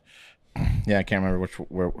Folk. Yeah, I can't remember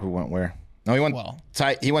who went where. No, he went.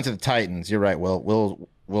 He went to the Titans. You're right.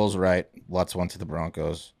 Will's right. Lutz went to the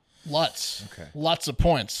Broncos. Lutz. Okay. Lots of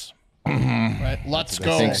points. Right. Let's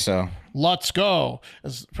go. I think so. Let's go.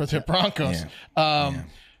 As for the Broncos.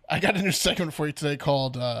 I got a new segment for you today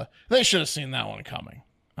called They Should Have Seen That One Coming.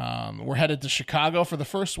 We're headed to Chicago for the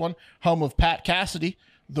first one, home of Pat Cassidy,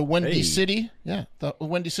 the Windy City. Yeah, the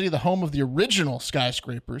Windy City, the home of the original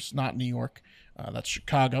skyscrapers, not New York. That's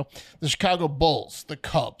Chicago. The Chicago Bulls, the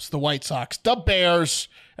Cubs, the White Sox, the Bears,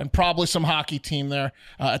 and probably some hockey team there.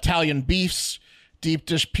 Italian beefs, deep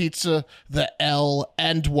dish pizza, the L,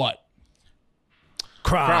 and what?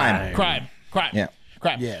 Crime. Yeah.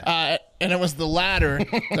 Crime. Yeah. And it was the latter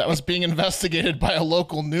that was being investigated by a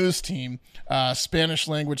local news team, Spanish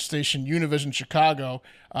language station Univision Chicago,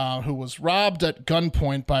 who was robbed at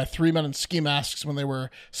gunpoint by three men in ski masks when they were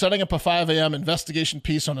setting up a 5 a.m. investigation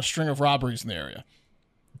piece on a string of robberies in the area.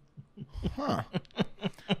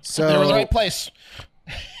 So They were in the right place.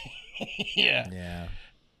 Yeah. Yeah.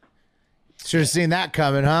 Should have seen that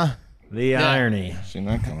coming, huh? The irony. Seen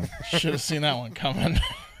that coming. Should have seen that one coming.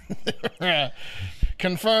 Yeah.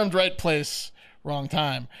 Confirmed right place, wrong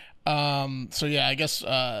time. So yeah, I guess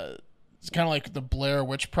it's kind of like the Blair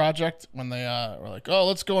Witch Project when they were like, "Oh,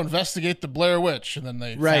 let's go investigate the Blair Witch," and then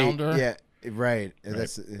they found her. Yeah. Right.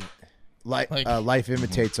 That's life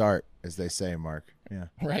imitates art, as they say, Mark. Yeah.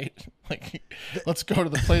 Right. Like, let's go to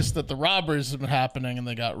the place that the robberies have been happening, and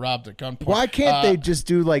they got robbed at gunpoint. Why can't they just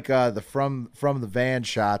do like the from the van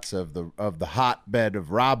shots of the hotbed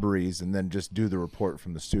of robberies, and then just do the report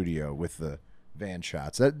from the studio with the van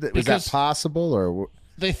shots? Was that Because possible, or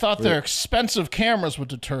they thought their expensive cameras would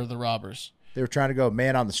deter the robbers. they were trying to go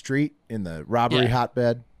man on the street in the robbery Yeah.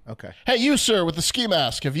 hotbed? Okay. Hey, you sir with the ski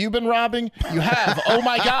mask, have you been robbing? You have. Oh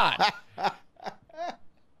my god.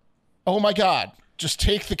 Oh my god. Just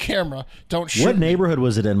take the camera. Don't shoot. What me. neighborhood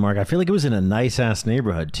was it in, Mark? I feel like it was in a nice ass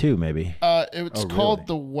neighborhood too. Maybe. It's called really?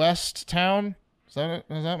 the West Town. Does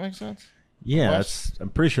that make sense? Yeah, West- I'm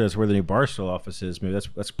pretty sure that's where the new Barstool office is. Maybe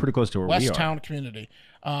that's pretty close to where we West are. Town community.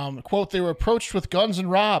 Quote, they were approached with guns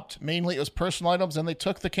and robbed. Mainly it was personal items, and they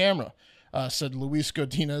took the camera, said Luis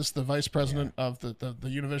Godinez, the vice president of the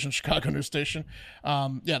Univision Chicago news station.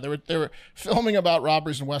 They were filming about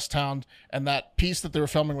robberies in West Town, and that piece that they were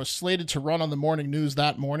filming was slated to run on the morning news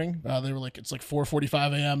that morning. They were like, it's like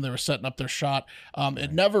 4:45 a.m. They were setting up their shot.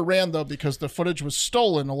 It never ran, though, because the footage was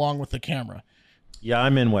stolen along with the camera. Yeah,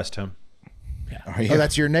 I'm in West Town. Oh,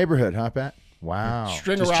 that's your neighborhood, huh, Pat? Wow.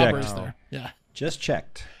 String of Just robberies checked. there. Yeah. Just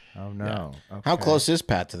checked. Oh no. Okay. How close is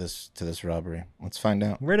Pat to this robbery? Let's find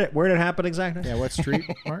out. Where did it happen exactly? Yeah. What street,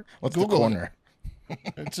 Mark? What's Google the it. corner?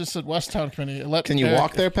 It's just at West Town community. Can you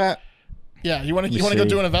walk there, Pat? Yeah. You want to go see.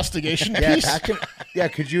 do an investigation Yeah. piece?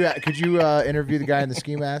 Could you interview the guy in the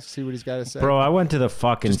ski mask? See what he's got to say. Bro, I went to the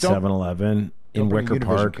fucking Just don't- 7-Eleven in Don't bring a Wicker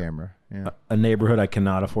Univision Park, camera. Yeah. a neighborhood I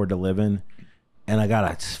cannot afford to live in, and I got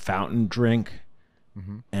a fountain drink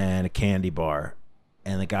and a candy bar,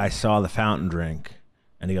 and the guy saw the fountain drink,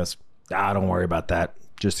 and he goes, don't worry about that,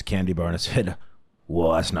 just a candy bar. And I said,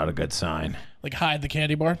 well, that's not a good sign. Like hide the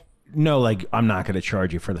candy bar? No, like, I'm not going to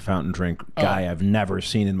charge you for the fountain drink guy I've never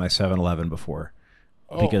seen in my 7-Eleven before.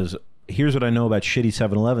 Because here's what I know about shitty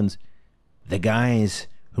 7-Elevens. The guys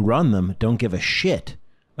who run them don't give a shit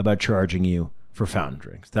about charging you for fountain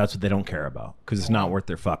drinks. That's what they don't care about, because it's not worth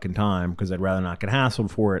their fucking time, because they'd rather not get hassled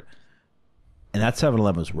for it. And that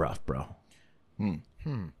 7-Eleven was rough, bro. Maybe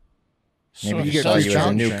So you he get says you as a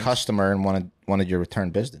fountain new drinks. customer and wanted your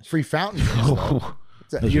return business. Free fountain drinks, though.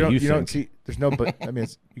 That's You what don't. you You don't think. see. There's no. But I mean,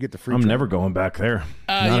 you get the free. I'm drink. never going back there.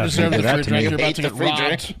 You deserve the free drink. You're about Hate to the get free robbed.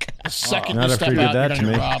 drink. The second Not you if step you did out, you're that gonna to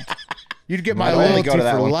get me. robbed. You'd get my I'd only loyalty go to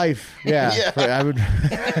that for one. life. Yeah, I would.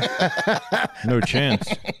 No chance.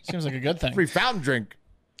 Seems like a good thing. Free fountain drink.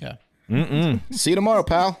 Yeah. See you tomorrow,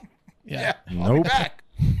 pal. Yeah. Nope.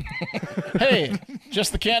 Hey,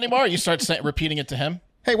 just the candy bar? You start repeating it to him.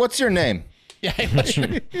 Hey, what's your name? Yeah. Hey, what's your...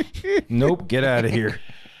 Nope. Get out of here.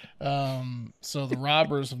 So the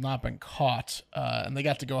robbers have not been caught, and they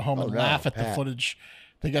got to go home and laugh at the footage.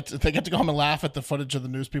 They got to go home and laugh at the footage of the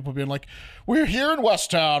news people being like, "We're here in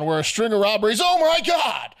Westtown where a string of robberies. Oh my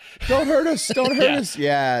God! Don't hurt us! Don't hurt us!"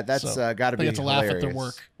 Yeah, that's got to be. They get to laugh at their hilarious.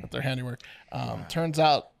 work, at their handiwork. Turns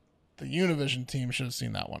out the Univision team should have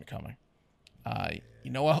seen that one coming.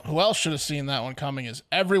 You know who else should have seen that one coming is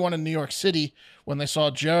everyone in New York City when they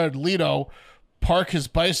saw Jared Leto park his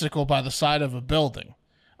bicycle by the side of a building.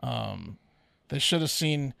 They should have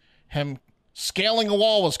seen him scaling a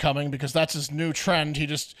wall was coming because that's his new trend. He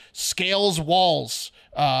just scales walls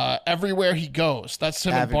everywhere he goes. That's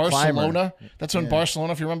him Avid in Barcelona. climber. That's him in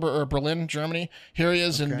Barcelona, if you remember, or Berlin, Germany. Here he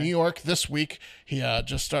is in New York this week. He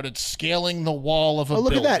just started scaling the wall of a Oh,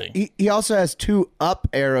 look building. at that! He also has 2 up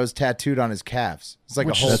arrows tattooed on his calves. It's like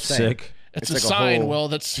a whole That's thing. sick. It's It's a like a sign, whole- Will,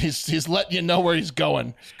 that he's letting you know where he's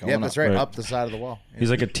going. Yeah, that's right. Right. Up the side of the wall. He's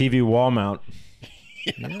like a TV wall mount.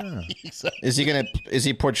 Is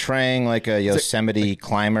he portraying like a Yosemite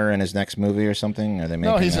climber in his next movie or something? Are they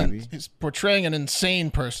making No, that? he's portraying an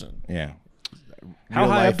insane person. Yeah. How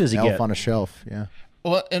Real high life up does he elf get? on a shelf? Yeah.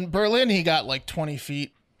 Well, in Berlin, he got like 20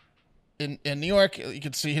 feet. In New York, you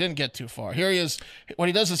can see he didn't get too far. Here he is. What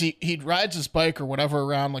he does is he rides his bike or whatever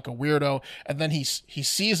around like a weirdo, and then he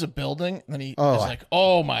sees a building, and then he's like,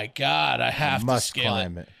 "Oh my God, I have to Must scale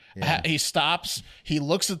climb it." it. Yeah. He stops, he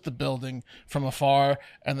looks at the building from afar,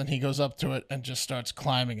 and then he goes up to it and just starts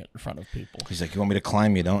climbing it in front of people. He's like, you want me to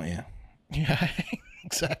climb you, don't you? Yeah,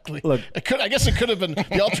 exactly. Look- I guess it could have been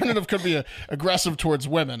the alternative. Could be aggressive towards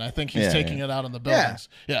women. I think he's taking it out on the buildings.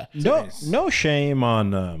 Yeah. No shame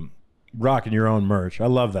on rocking your own merch. I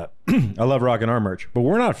love that. I love rocking our merch, but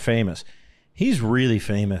we're not famous. He's really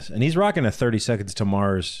famous, and he's rocking a 30 Seconds to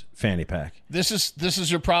Mars fanny pack. This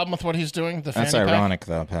is your problem with what he's doing. The That's fanny pack? ironic,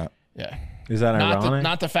 though, Pat. Yeah. Is that ironic?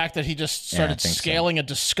 Not the fact that he just I started think so. scaling a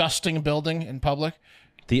disgusting building in public.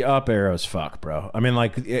 The up arrows, fuck, bro. I mean,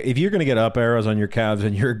 like, if you're gonna get up arrows on your calves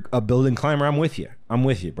and you're a building climber, I'm with you. I'm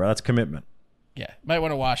with you, bro. That's commitment. Yeah, might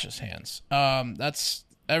want to wash his hands. That's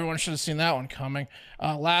everyone should have seen that one coming.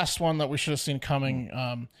 Last one that we should have seen coming.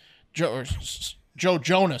 Joe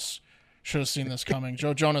Jonas should have seen this coming.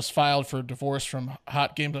 Joe Jonas filed for divorce from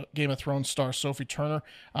hot Game of Thrones star Sophie Turner.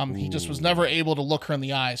 He just was never able to look her in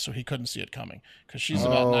the eyes, so he couldn't see it coming because she's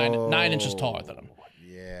about 9 inches taller than him.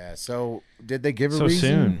 Yeah. So did they give a So reason?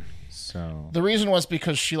 soon. So The reason was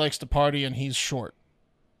because she likes to party and he's short.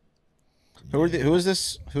 Who is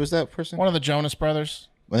this? Who is that person? One of the Jonas brothers,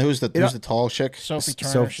 Well, who's the tall chick? Sophie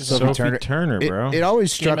Turner. She's a Sophie Turner, bro. It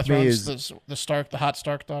always Game struck of me Thrones, as the hot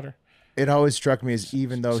Stark daughter. it always struck me as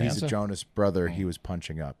even though he's a Sansa? Jonas brother, he was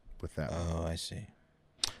punching up with that. Oh, I see.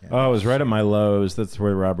 Oh, it was right at my Lowe's. That's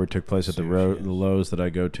where the robbery took place at the Lowe's that I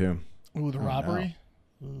go to. Ooh, the robbery.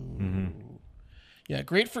 Yeah,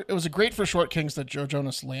 it was a great for short kings that Joe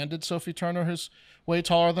Jonas landed Sophie Turner, who's way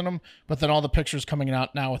taller than him. But then all the pictures coming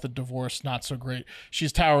out now with a divorce, not so great.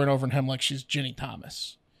 She's towering over him like she's Ginny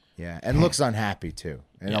Thomas. Yeah, and looks unhappy too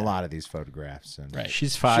in a lot of these photographs. And Right.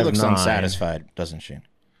 She's She 5'9". looks unsatisfied, doesn't she?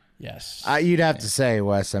 Yes. you'd have to say,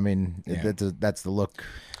 Wes. I mean, that's the look.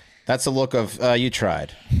 That's the look of you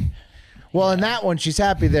tried. Well, in that one, she's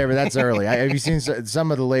happy there, but that's early. Have you seen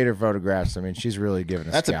some of the later photographs? I mean, she's really giving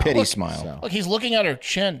us. That's a pity smile. Look, he's looking at her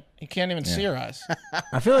chin. He can't even see her eyes.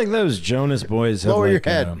 I feel like those Jonas boys have Lower like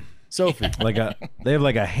your head, Sophie. they have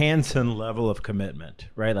like a Hanson level of commitment,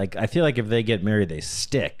 right? Like I feel like if they get married, they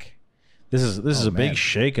stick. This is a big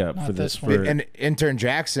shakeup for this this. one. And intern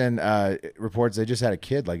Jackson reports they just had a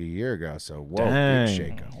kid like a year ago. So whoa, Dang.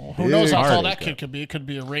 big shakeup. Who knows how Big tall that shakeup. kid could be? It could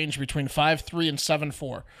be a range between 5'3" and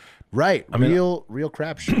 7'4". Right, real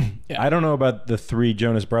crapshoot. I don't know about the 3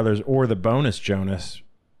 Jonas brothers or the bonus Jonas,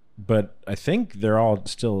 but I think they're all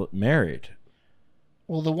still married.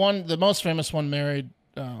 Well, the most famous one married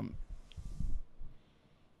the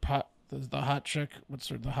hot chick. What's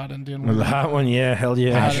her, the hot Indian one? The hot one, yeah, hell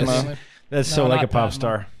yeah. Hot Indian- That's No, so like not a pop Padma.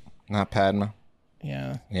 star. Not Padma.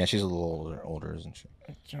 Yeah, Yeah, she's a little older, isn't she?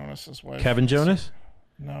 Jonas's wife. Kevin Jonas?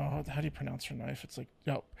 No, how do you pronounce her knife? It's like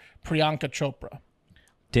Priyanka Chopra.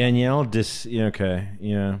 Danielle okay.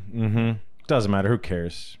 Yeah. Mm-hmm. Doesn't matter. Who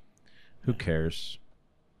cares? Who cares?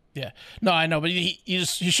 Yeah, no, I know, but he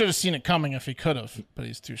should have seen it coming if he could have, but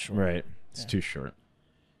he's too short. Right. It's too short.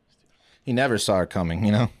 He never saw her coming,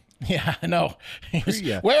 you know? Yeah, I know.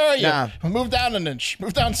 Where are you? Nah. Move down an inch.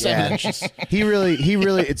 Move down 7 inches.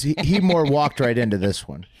 He more walked right into this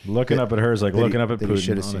one. Looking up at her is like looking up at Putin. He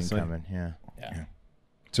should have seen honestly. coming. Yeah.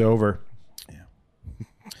 It's over.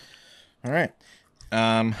 All right.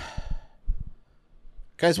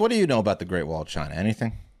 Guys, what do you know about the Great Wall of China?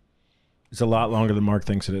 Anything? It's a lot longer than Mark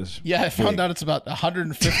thinks it is. Yeah, I found out it's about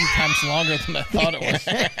 150 times longer than I thought it was.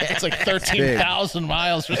 It's like 13,000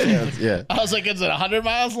 miles or something. Yeah. I was like, is it 100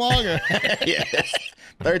 miles longer? Yes.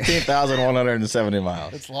 13,170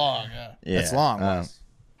 miles. It's long, yeah. That's long.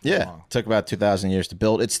 Yeah. Took about 2,000 years to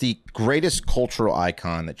build. It's the greatest cultural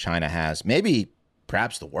icon that China has. Maybe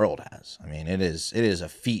perhaps the world has. I mean, it is a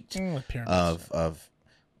feat of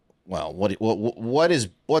well,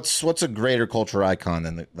 what's a greater cultural icon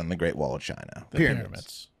than the Great Wall of China?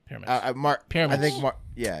 Pyramids. I think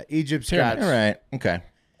Egypt's got. All right. Okay.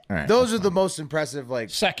 All right. Those are the most impressive, like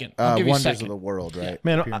second. I'll give you wonders second. of the world, right?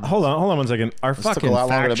 Man, hold on 1 second. Our took a fucking lot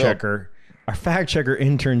longer fact checker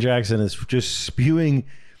intern Jackson is just spewing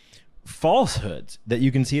falsehoods that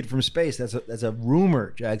you can see it from space. That's a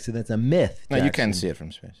rumor, Jackson. That's a myth. No, Jackson. you can see it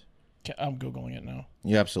from space. I'm Googling it now.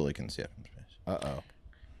 You absolutely can see it from space. Uh-oh.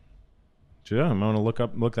 Yeah, I'm gonna look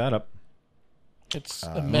that up. It's a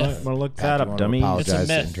I'm myth. gonna look that up, dummy. Apologize It's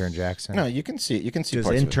a to myth. intern Jackson. No, you can see it. You can see Does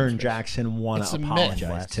parts of it from intern space. Jackson want It's to a myth.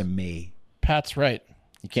 apologize to me? Pat's right.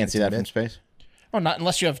 You can't see that from space? Oh, not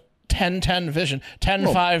unless you have 10-10 vision,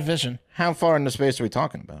 10-5 vision. How far into space are we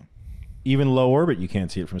talking about? Even low orbit, you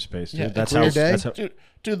can't see it from space. Dude. Yeah, That's clear how. day? That's how.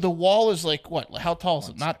 Dude, the wall is like what? How tall is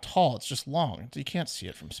it? Not tall. It's just long. You can't see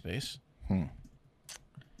it from space.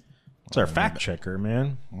 It's our fact checker,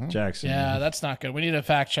 man. Jackson. Yeah, that's not good. We need a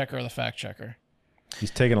fact checker or the fact checker.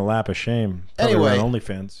 He's taking a lap of shame. Probably Anyway. on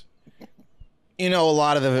OnlyFans. You know, a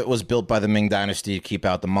lot of it was built by the Ming Dynasty to keep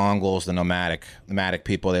out the Mongols, the nomadic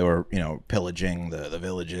people. They were, pillaging the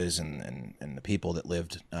villages and the people that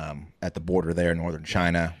lived at the border there in northern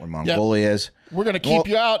China, where Mongolia is. We're going to keep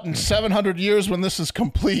you out in 700 years when this is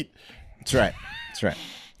complete. That's right. That's right.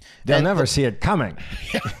 They'll never see it coming.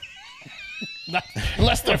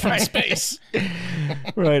 Unless they're from space.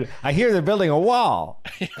 Right. I hear they're building a wall.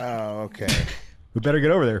 Oh, okay. We better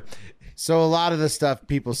get over there. So a lot of the stuff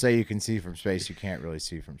people say you can see from space, you can't really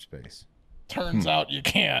see from space. Turns out you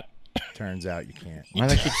can't. Turns out you can't. Why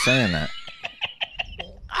do they keep saying that?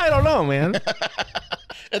 I don't know, man.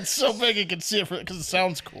 It's so big you can see it because it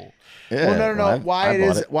sounds cool. Yeah, Well, no. I Why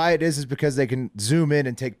bought it is because they can zoom in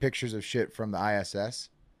and take pictures of shit from the ISS.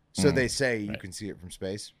 So they say you can see it from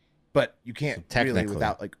space, but you can't really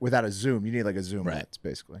technically. without a zoom. You need like a zoom lens,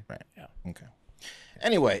 basically. Right. Yeah. Okay.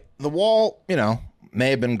 Anyway, the wall, may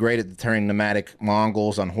have been great at deterring nomadic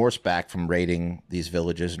Mongols on horseback from raiding these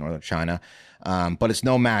villages in northern China, but it's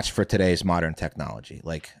no match for today's modern technology,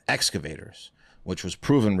 like excavators, which was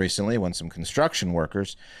proven recently when some construction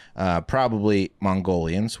workers, probably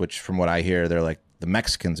Mongolians, which from what I hear, they're like the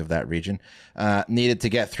Mexicans of that region, needed to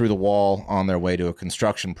get through the wall on their way to a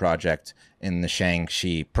construction project in the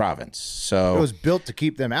Shaanxi province. So It was built to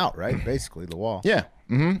keep them out, right? Basically, the wall. yeah,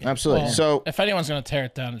 absolutely. Well, So if anyone's going to tear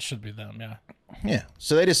it down, it should be them. Yeah. yeah,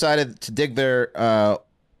 so they decided to dig their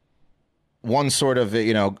one sort of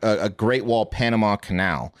a Great Wall Panama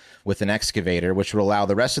Canal with an excavator, which would allow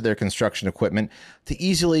the rest of their construction equipment to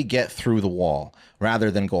easily get through the wall rather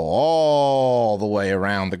than go all the way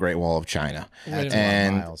around the Great Wall of China.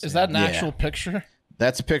 And Is that an actual picture?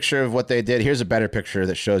 that's a picture of what they did. Here's a better picture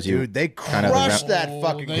that shows you. Dude, they kind of the crushed that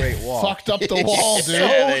fucking They Great Wall. fucked up the wall, dude. so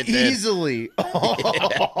they did. easily.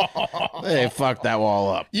 They fucked that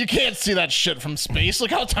wall up. You can't see that shit from space. Look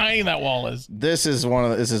how tiny that wall is. This is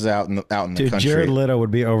out in the Dude, country. Jared Leto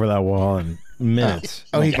would be over that wall in minutes.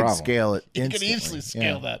 Oh, he can problem. scale it You instantly. can easily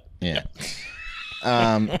scale that. Yeah.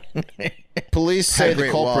 Police say That the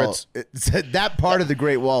Great culprits. Wall, that part of the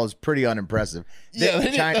Great Wall is pretty unimpressive. Yeah, they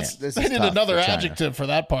need, China- that's, this they is need tough another for China. adjective for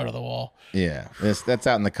that part of the wall. Yeah, that's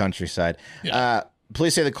out in the countryside. Yeah.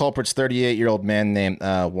 Police say the culprit's 38-year-old man named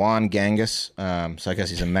Juan Genghis, so I guess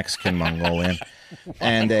he's a Mexican Mongolian,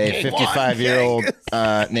 and a 55-year-old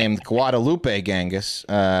named Guadalupe Genghis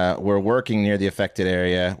were working near the affected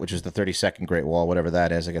area, which is the 32nd Great Wall, whatever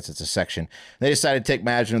that is. I guess it's a section. They decided to take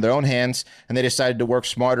matters into their own hands, and they decided to work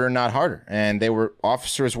smarter and not harder. And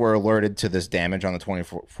officers were alerted to this damage on the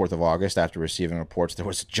 24th of August after receiving reports there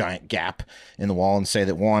was a giant gap in the wall, and say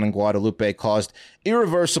that Juan and Guadalupe caused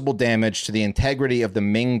irreversible damage to the integrity of the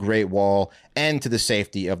Ming Great Wall and to the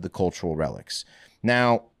safety of the cultural relics.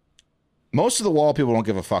 Now, most of the wall people don't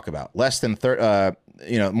give a fuck about. More than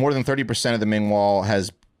 30% of the Ming Wall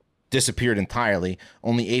has disappeared entirely.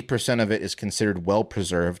 Only 8% of it is considered well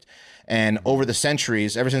preserved. And over the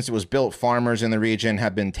centuries, ever since it was built, farmers in the region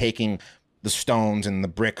have been taking the stones and the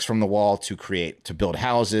bricks from the wall to build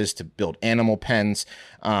houses, to build animal pens.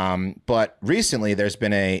 But recently there's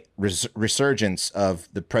been a resurgence of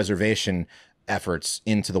the preservation efforts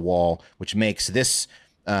into the wall, which makes this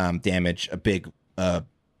damage a big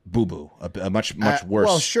boo-boo, a much worse.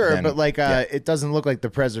 Well, sure, than, but like it doesn't look like the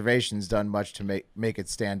preservation's done much to make it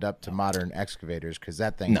stand up to modern excavators, because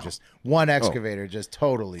that thing one excavator just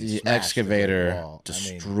totally the smashed excavator the Great Wall.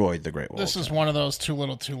 destroyed the Great Wall. This is one of those too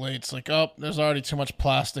little too late. It's like, oh, there's already too much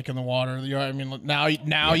plastic in the water. I mean, now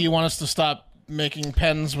you want us to stop making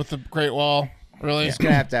pens with the Great Wall? Really? It's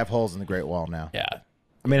gonna have to have holes in the Great Wall now. Yeah.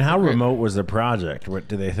 I mean, how remote was the project? What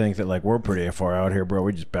do they think that like we're pretty far out here, bro?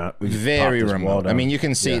 We just very remote. I mean, you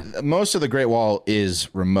can see most of the Great Wall is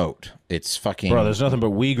remote. It's fucking bro. There's nothing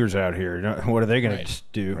but Uyghurs out here. What are they gonna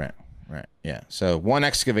do? Right. Yeah. So one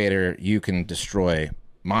excavator, you can destroy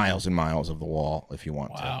miles and miles of the wall if you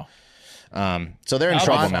want to. So they're in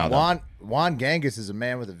trouble now. Juan Genghis is a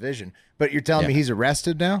man with a vision. But you're telling me he's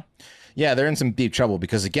arrested now? Yeah, they're in some deep trouble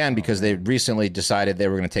because they recently decided they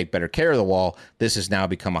were going to take better care of the wall. This has now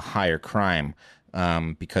become a higher crime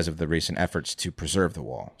because of the recent efforts to preserve the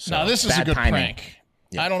wall. So now, this is a good prank.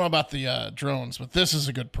 Yeah. I don't know about the drones, but this is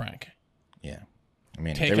a good prank. Yeah. I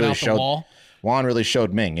mean, taking out the wall. Juan really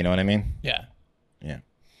showed Ming, you know what I mean? Yeah. Yeah.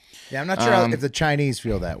 Yeah, I'm not sure if the Chinese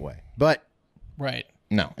feel that way, but... Right.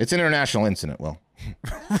 No, it's an international incident, Will.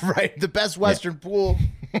 Right. The best Western pool,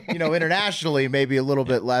 internationally, maybe a little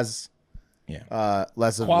bit less... Yeah.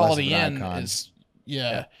 Less of quality less of an in icon. is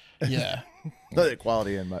yeah.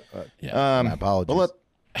 Quality in my my apologies.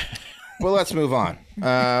 Well, let's move on.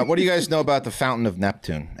 What do you guys know about the Fountain of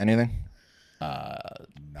Neptune? Anything?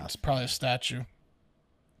 It's probably a statue.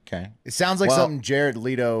 Okay. It sounds like something Jared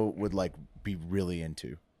Leto would like be really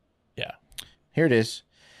into. Yeah. Here it is.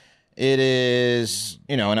 It is,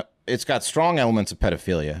 and it's got strong elements of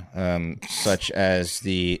pedophilia, such as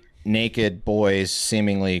the naked boys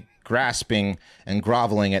seemingly grasping and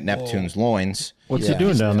groveling at Neptune's loins. What's he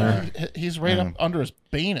doing down there? He's right up under his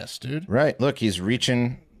banus, dude. Right. Look, he's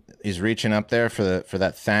reaching up there for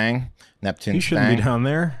that thang. Neptune's He shouldn't thang. be down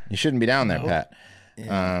there. You shouldn't be down there, Pat.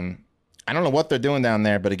 Yeah. I don't know what they're doing down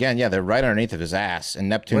there, but again, they're right underneath of his ass. And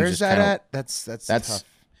Neptune's Where's that at? That's tough.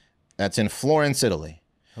 That's in Florence, Italy.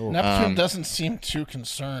 Neptune doesn't seem too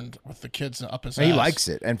concerned with the kids up his ass. He likes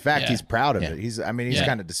it. In fact, he's proud of it. He's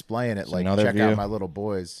kind of displaying it, like, check out my little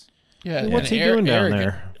boys. Yeah, what's he doing down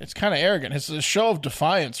there? It's kind of arrogant. It's a show of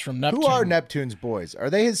defiance from Neptune. Who are Neptune's boys? Are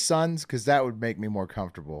they his sons? Because that would make me more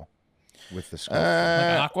comfortable with the sculpture.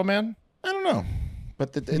 Like Aquaman? I don't know.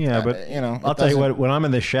 But I'll tell you what. When I'm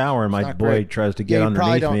in the shower and my boy tries to get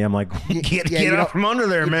underneath me, I'm like, get out from under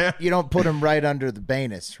there, man. You don't put him right under the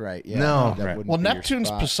banus, right? Yeah, no. Right. Well, Neptune's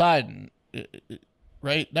Poseidon,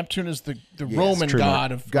 right? Neptune is the Roman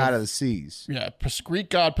god of the seas. Yeah, Greek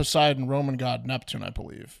god Poseidon, Roman god Neptune, I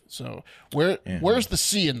believe. So where's the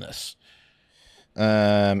sea in this?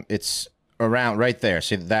 It's around right there.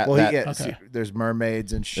 See that? See, there's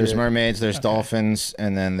mermaids and shit. There's mermaids. There's dolphins,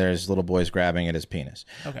 and then there's little boys grabbing at his penis.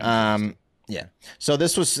 Okay. Yeah. So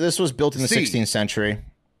this was built in the 16th century.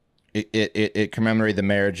 It commemorated the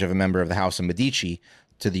marriage of a member of the House of Medici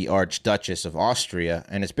to the Archduchess of Austria,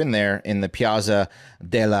 and it's been there in the Piazza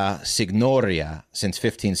della Signoria since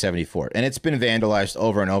 1574. And it's been vandalized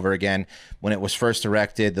over and over again. When it was first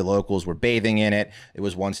erected, the locals were bathing in it. It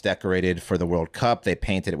was once decorated for the World Cup. They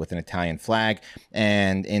painted it with an Italian flag.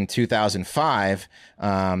 And in 2005...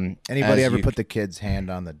 Anybody ever put the kid's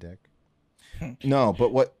hand on the dick? No,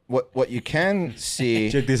 but what you can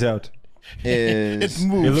see... Check this out. It moves.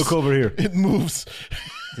 Hey, look over here. It moves.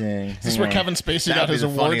 Dang, is this where Kevin Spacey got his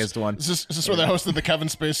awards? Funniest one. Is this where they hosted the Kevin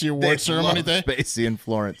Spacey award ceremony day? Spacey in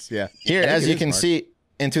Florence, yeah. Here, as you can see,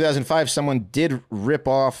 in 2005, someone did rip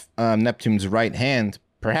off Neptune's right hand,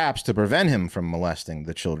 perhaps to prevent him from molesting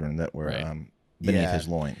the children that were beneath his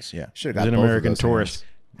loins. Yeah, should have got an American tourist.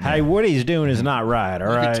 Hey, what he's doing is not right.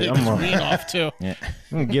 All right, I'm gonna off too. Yeah.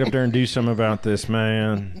 I'm gonna get up there and do something about this,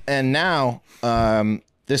 man. And now,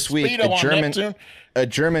 this week, a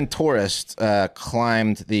German tourist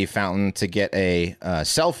climbed the fountain to get a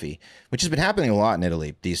selfie, which has been happening a lot in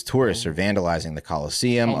Italy. These tourists are vandalizing the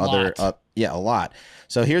Colosseum. A lot.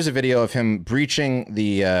 So here's a video of him breaching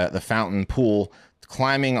the fountain pool,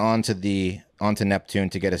 climbing onto Neptune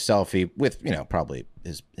to get a selfie with probably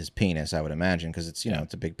his penis, I would imagine, because it's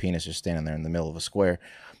it's a big penis just standing there in the middle of a square.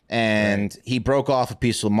 And he broke off a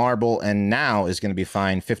piece of marble, and now is going to be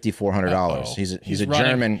fined $5,400. He's a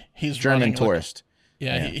German tourist.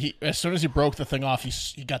 He as soon as he broke the thing off,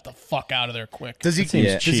 he got the fuck out of there quick. Does he? That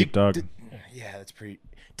seems cheap, dog. Yeah, that's pretty.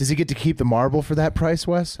 Does he get to keep the marble for that price,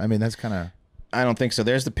 Wes? I mean, that's kind of... I don't think so.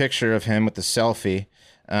 There's the picture of him with the selfie.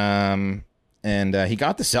 And he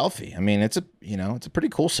got the selfie. I mean, it's a pretty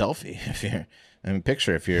cool selfie if you're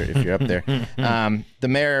if you're up there. The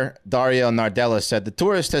mayor Dario Nardella said the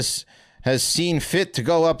tourist has seen fit to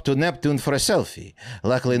go up to Neptune for a selfie.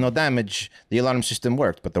 Luckily, no damage. The alarm system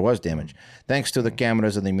worked, but there was damage. Thanks to the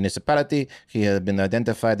cameras of the municipality, he has been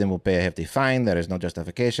identified and will pay a hefty fine. There is no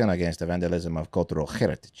justification against the vandalism of cultural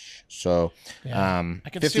heritage. So,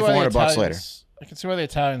 $5,400 later. I can see why the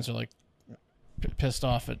Italians are like pissed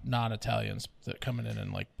off at non-Italians that coming in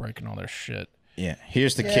and like breaking all their shit. Yeah,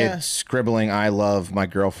 here's the kid scribbling "I love my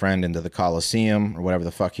girlfriend" into the Colosseum or whatever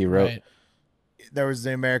the fuck he wrote. Right. There was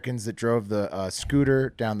the Americans that drove the scooter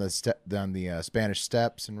down the Spanish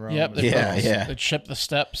Steps in Rome. Yep. They chipped the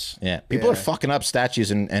steps. Yeah, people are fucking up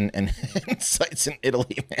statues and sites in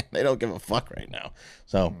Italy, man. They don't give a fuck right now,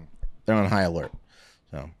 so they're on high alert.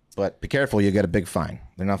 So, but be careful, you get a big fine.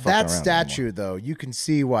 They're not fucking around. That statue, though, you can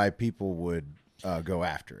see why people would go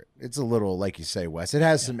after it. It's a little, like you say, Wes. It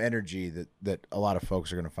has some energy that a lot of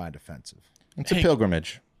folks are going to find offensive. It's a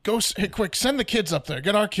pilgrimage. Hey, quick, send the kids up there.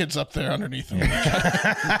 Get our kids up there underneath them.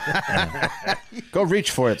 Go reach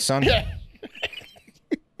for it, son. Yeah.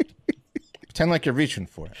 Pretend like you're reaching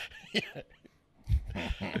for it.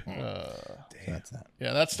 That's that.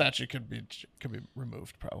 Yeah, that statue could be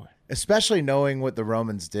removed probably. Especially knowing what the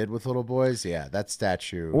Romans did with little boys. Yeah, that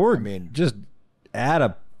statue. Or just add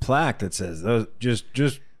a plaque that says those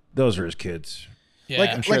those are his kids.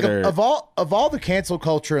 Yeah, of all the cancel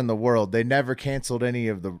culture in the world, they never canceled any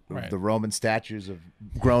of the Roman statues of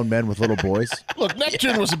grown men with little boys. Look,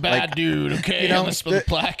 Neptune was a bad dude. Okay, the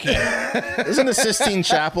plaque. Doesn't the Sistine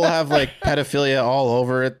Chapel have like pedophilia all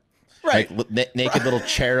over it? Right, like, naked little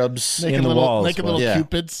cherubs in the walls, naked little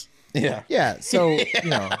cupids. Yeah. So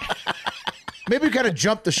maybe we got to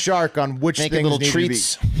jump the shark on which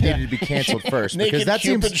things needed to be canceled first. Naked because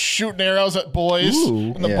Cupid shooting arrows at boys,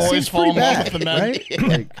 and the boys fall in love with the men.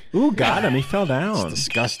 Right? Ooh, got him. He fell down. It's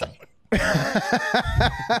disgusting.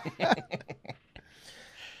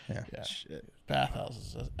 Shit.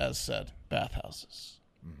 Bathhouses, as said. Bathhouses.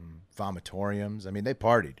 Mm-hmm. Vomitoriums. I mean, they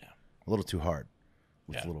partied a little too hard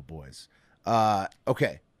with little boys.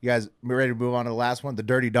 Okay. You guys ready to move on to the last one? The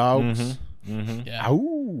dirty dogs. Mm-hmm. Mm-hmm. Yeah.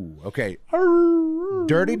 Ooh, okay.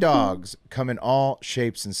 Dirty dogs come in all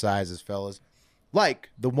shapes and sizes, fellas. Like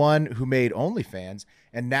the one who made OnlyFans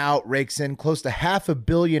and now rakes in close to $500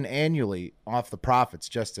 million annually off the profits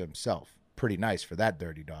just to himself. Pretty nice for that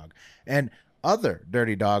dirty dog. And other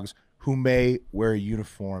dirty dogs who may wear a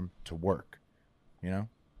uniform to work. You know,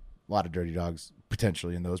 a lot of dirty dogs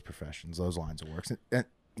potentially in those professions, those lines of work. And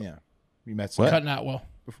yeah, you met some cutting out well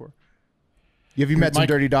before. Have you met some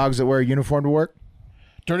dirty dogs that wear a uniform to work?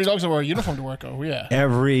 Dirty dogs that wear a uniform to work. Oh yeah.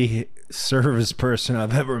 Every service person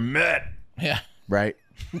I've ever met. Yeah. Right.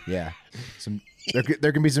 Yeah.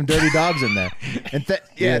 There can be some dirty dogs in there. And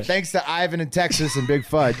thanks to Ivan in Texas and Big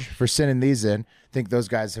Fudge for sending these in. I think those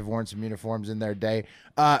guys have worn some uniforms in their day.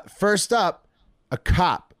 First up, a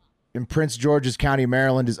cop in Prince George's County,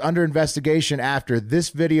 Maryland, is under investigation after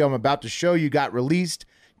this video I'm about to show you got released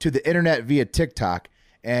to the internet via TikTok.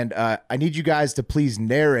 And I need you guys to please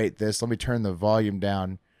narrate this. Let me turn the volume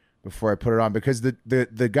down before I put it on, because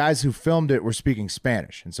the guys who filmed it were speaking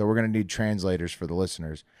Spanish. And so we're going to need translators for the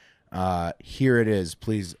listeners. Here it is.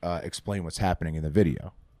 Please explain what's happening in the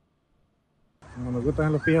video.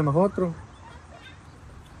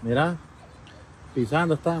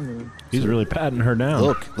 He's really patting her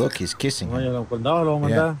down. Look, he's kissing her.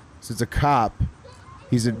 Yeah. So it's a cop.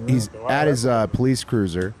 He's at his police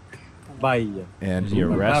cruiser. And is he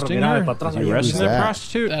arresting her? Is he arresting the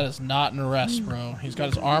prostitute? That is not an arrest, bro. He's got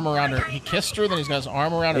his arm around her. He kissed her, then he's got his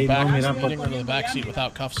arm around her back. He's leading her to the back seat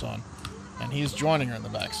without cuffs on, and he's joining her in the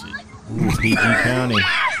back seat. Ooh, PG County.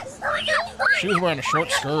 She was wearing a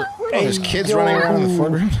short skirt. Oh, there's kids running around in the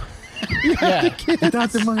foreground. Yeah. She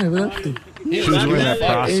was wearing that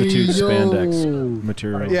prostitute spandex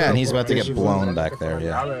material. Yeah, and he's about to get blown back there.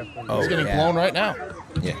 Yeah. He's getting blown right now.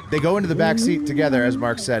 Yeah. They go into the back seat together, as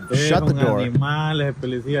Mark said. Shut the door. And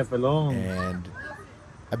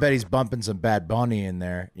I bet he's bumping some Bad Bunny in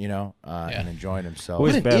there, and enjoying himself.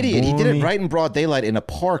 What an idiot. He did it right in broad daylight in a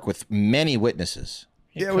park with many witnesses.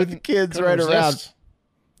 With the kids right around.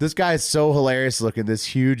 This guy is so hilarious looking. This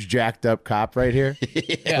huge jacked up cop right here.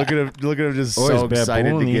 Yeah. Look at him just so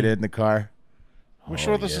excited to get in the car. We're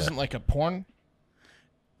sure this isn't like a porn?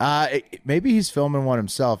 Maybe he's filming one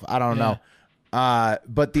himself. I don't know.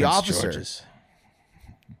 But the officer,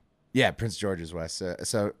 Yeah, Prince George's West.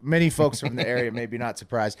 So many folks from the area may be not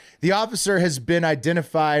surprised. The officer has been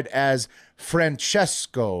identified as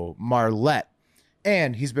Francesco Marlette,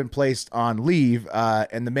 and he's been placed on leave.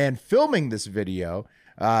 And the man filming this video,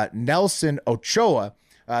 Nelson Ochoa,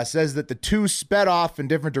 says that the two sped off in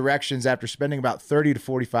different directions after spending about 30 to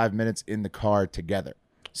 45 minutes in the car together.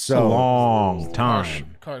 So a long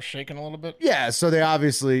time. Car's shaking a little bit. Yeah, so they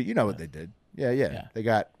obviously, you know what they did. Yeah. They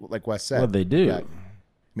got, like Wes said. What'd they do?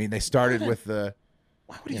 They started with the...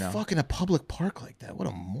 Why would he fuck in a public park like that? What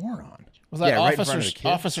a moron. Was that right in front of the kids?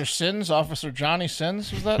 Officer Sins? Officer Johnny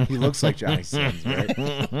Sins? Was that? He looks like Johnny Sins, right?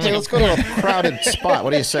 Hey, let's go to a crowded spot.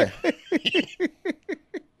 What do you say?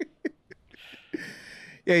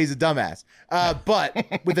 Yeah, he's a dumbass. But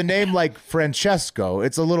with a name like Francesco,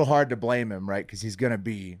 it's a little hard to blame him, right? Because he's gonna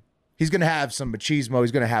have some machismo.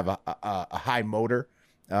 He's gonna have a high motor,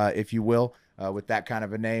 if you will, with that kind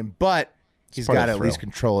of a name. But he's got to at least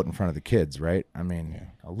control it in front of the kids, right? I mean,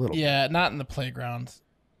 a little. Yeah, not in the playground.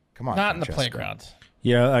 Come on, not Francesco. in the playground.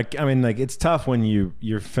 Yeah, it's tough when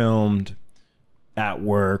you're filmed at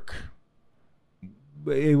work.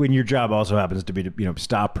 When your job also happens to be to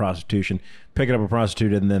stop prostitution, picking up a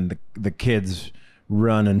prostitute, and then the kids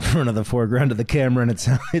run in front of the foreground of the camera, and it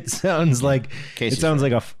sounds like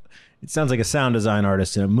a sound design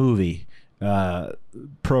artist in a movie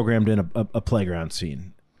programmed in a playground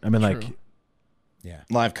scene. I mean, True. Yeah.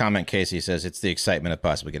 Live comment. Casey says it's the excitement of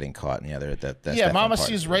possibly getting caught. And yeah, that's yeah. Mama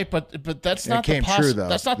C's right, but that's not came true, though.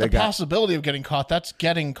 That's not the possibility of getting caught. That's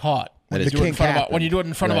getting caught. When you do it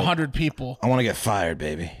in front of 100 people. I want to get fired,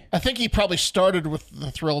 baby. I think he probably started with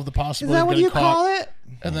the thrill of the possibility Is that of what getting you caught, call it?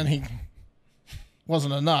 and then he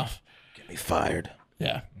wasn't enough. Get me fired.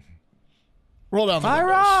 Yeah. Roll down the Fire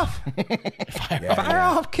windows. off! Yeah, Fire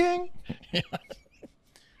off, King!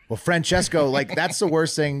 Well, Francesco, that's the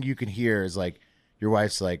worst thing you can hear is your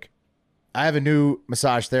wife's like, I have a new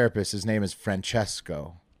massage therapist. His name is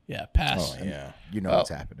Francesco. Yeah, pass. Oh, yeah. You know what's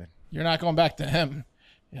happening. You're not going back to him.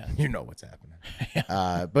 Yeah. You know what's happening.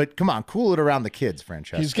 But come on, cool it around the kids,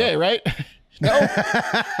 Francesco. He's gay, right? No.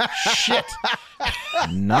 Shit.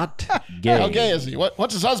 not gay. How gay is he?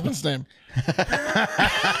 What's his husband's name?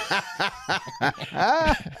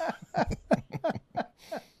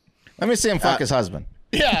 Let me see him fuck his husband.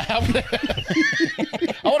 Yeah. I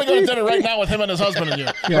want to go to dinner right now with him and his husband and you.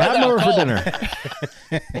 Yeah, right have now, more for call dinner.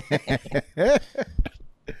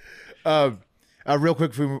 Real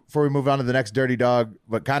quick before we move on to the next dirty dog,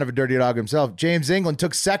 but kind of a dirty dog himself, James England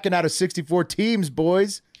took second out of 64 teams,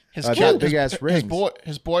 boys. His big-ass rings.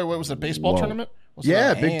 His boy, what was it, a baseball tournament? Was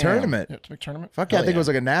Yeah, it big tournament. Yeah, big tournament. Fuck yeah, I think it was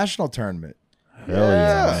like a national tournament. Hell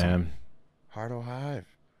yeah, man. Hardo Hive.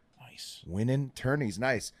 Nice. Winning tourneys.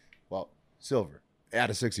 Nice. Well, silver out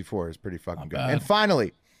of 64 is pretty fucking good. bad. And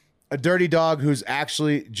finally, a dirty dog who's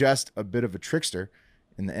actually just a bit of a trickster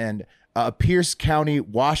in the end. A Pierce County,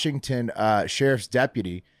 Washington sheriff's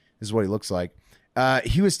deputy, this is what he looks like.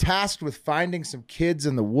 He was tasked with finding some kids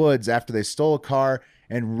in the woods after they stole a car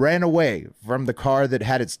and ran away from the car that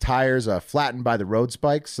had its tires flattened by the road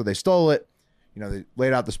spikes. So they stole it. They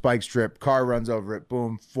laid out the spike strip, car runs over it,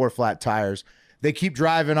 boom, 4 flat tires. They keep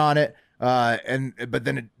driving on it, but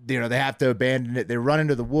then they have to abandon it. They run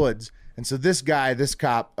into the woods. And so this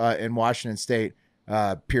cop in Washington State,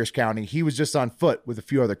 Pierce County, he was just on foot with a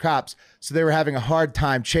few other cops. So they were having a hard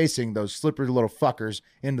time chasing those slippery little fuckers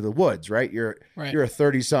into the woods, right? You're a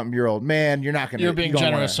 30-something-year-old man. You're not going to... You're being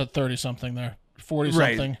generous at 30-something there.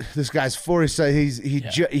 40-something. Right. This guy's 40. So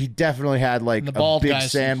he definitely had like a big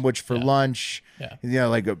sandwich for lunch. Yeah.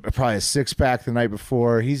 Probably a 6-pack the night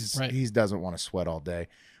before. He doesn't want to sweat all day.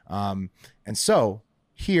 And so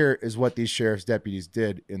here is what these sheriff's deputies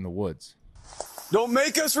did in the woods. Don't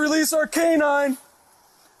make us release our canine.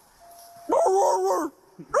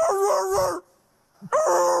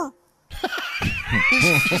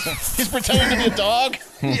 He's pretending to be a dog.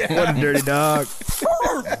 Yeah. What a dirty dog.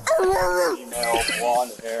 Female,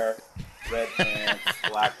 blonde hair, red pants,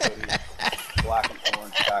 black hoodie, black and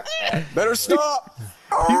orange backpack. Better stop.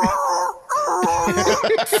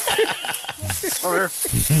 Over here.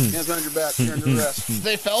 Hands behind your back. You're under arrest.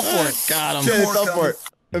 They fell for it. Got him. Yeah, they fell for it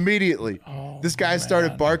immediately. This guy started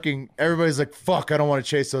man. barking. Everybody's like, fuck, I don't want to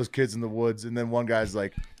chase those kids in the woods. And then one guy's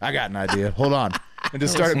like, I got an idea. Hold on. And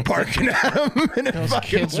just started barking at him. And it Those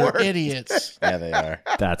fucking kids worked. are idiots. Yeah, they are.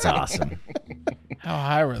 That's awesome. How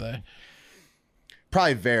high were they?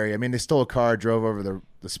 Probably very. I mean, they stole a car, drove over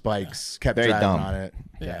the spikes, kept Very driving dumb. on it.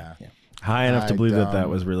 Yeah. High enough to believe that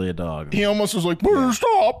dumb. was really a dog. He almost was like,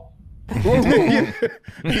 stop. he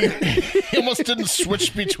almost didn't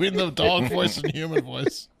switch between the dog voice and human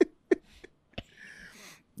voice.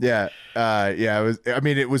 Yeah, it was. I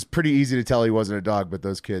mean, it was pretty easy to tell he wasn't a dog, but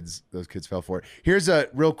those kids fell for it. Here's a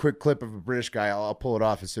real quick clip of a British guy. I'll pull it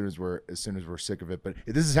off as soon as we're sick of it. But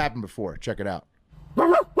this has happened before. Check it out.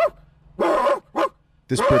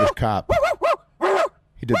 This British cop,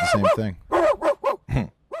 he did the same thing.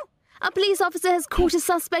 A police officer has caught a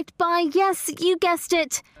suspect by, yes, you guessed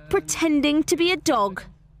it, pretending to be a dog.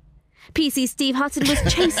 PC Steve Hutton was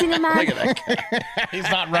chasing a man. Look at that. He's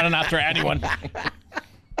not running after anyone.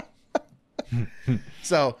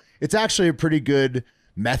 So it's actually a pretty good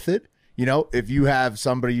method. You know, if you have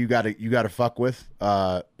somebody you gotta fuck with,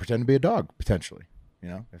 pretend to be a dog potentially. You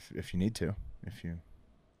know, if you need to, if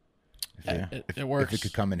it works, if it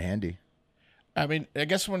could come in handy. I mean, I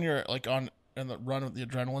guess when you're like in the run with the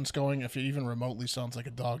adrenaline's going, if it even remotely sounds like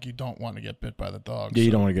a dog, you don't want to get bit by the dog. Yeah,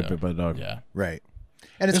 you don't want to get bit by the dog. Yeah, right.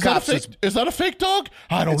 And it's is that a fake dog?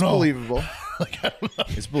 I don't know. It's believable.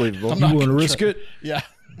 It's believable. You want to risk it? Yeah.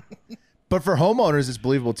 But for homeowners, it's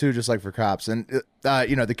believable too, just like for cops. And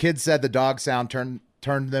the kids said the dog sound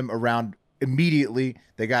turned them around immediately.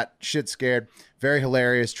 They got shit scared. Very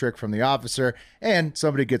hilarious trick from the officer, and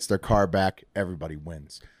somebody gets their car back. Everybody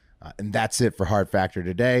wins. And that's it for Hard Factor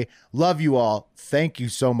today. Love you all. Thank you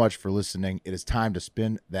so much for listening. It is time to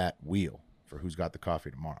spin that wheel for Who's Got the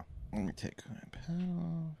Coffee tomorrow. Let me take my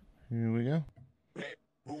pen. Here we go.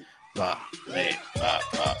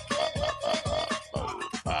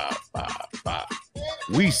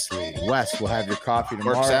 Weasley West will have your coffee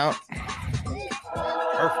tomorrow. Works out.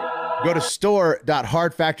 Perfect. Go to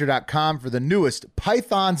store.hardfactor.com for the newest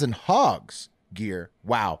Pythons and Hogs gear.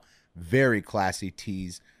 Wow. Very classy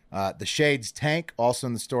tees. The Shades tank also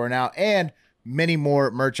in the store now, and many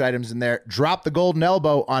more merch items in there. Drop the golden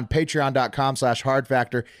elbow on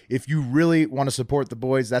patreon.com/hardfactor. If you really want to support the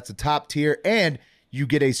boys, that's the top tier. And you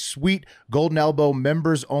get a sweet golden elbow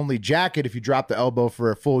members only jacket if you drop the elbow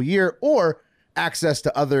for a full year, or access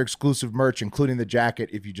to other exclusive merch, including the jacket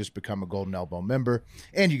if you just become a golden elbow member.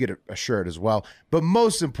 And you get a shirt as well. But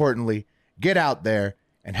most importantly, get out there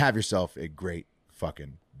and have yourself a great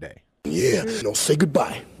fucking day. Yeah, no, say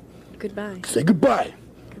goodbye. Goodbye. Say goodbye.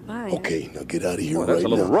 Goodbye. Okay, now get out of here That's right a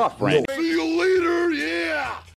little now. rough, right? No. See you later.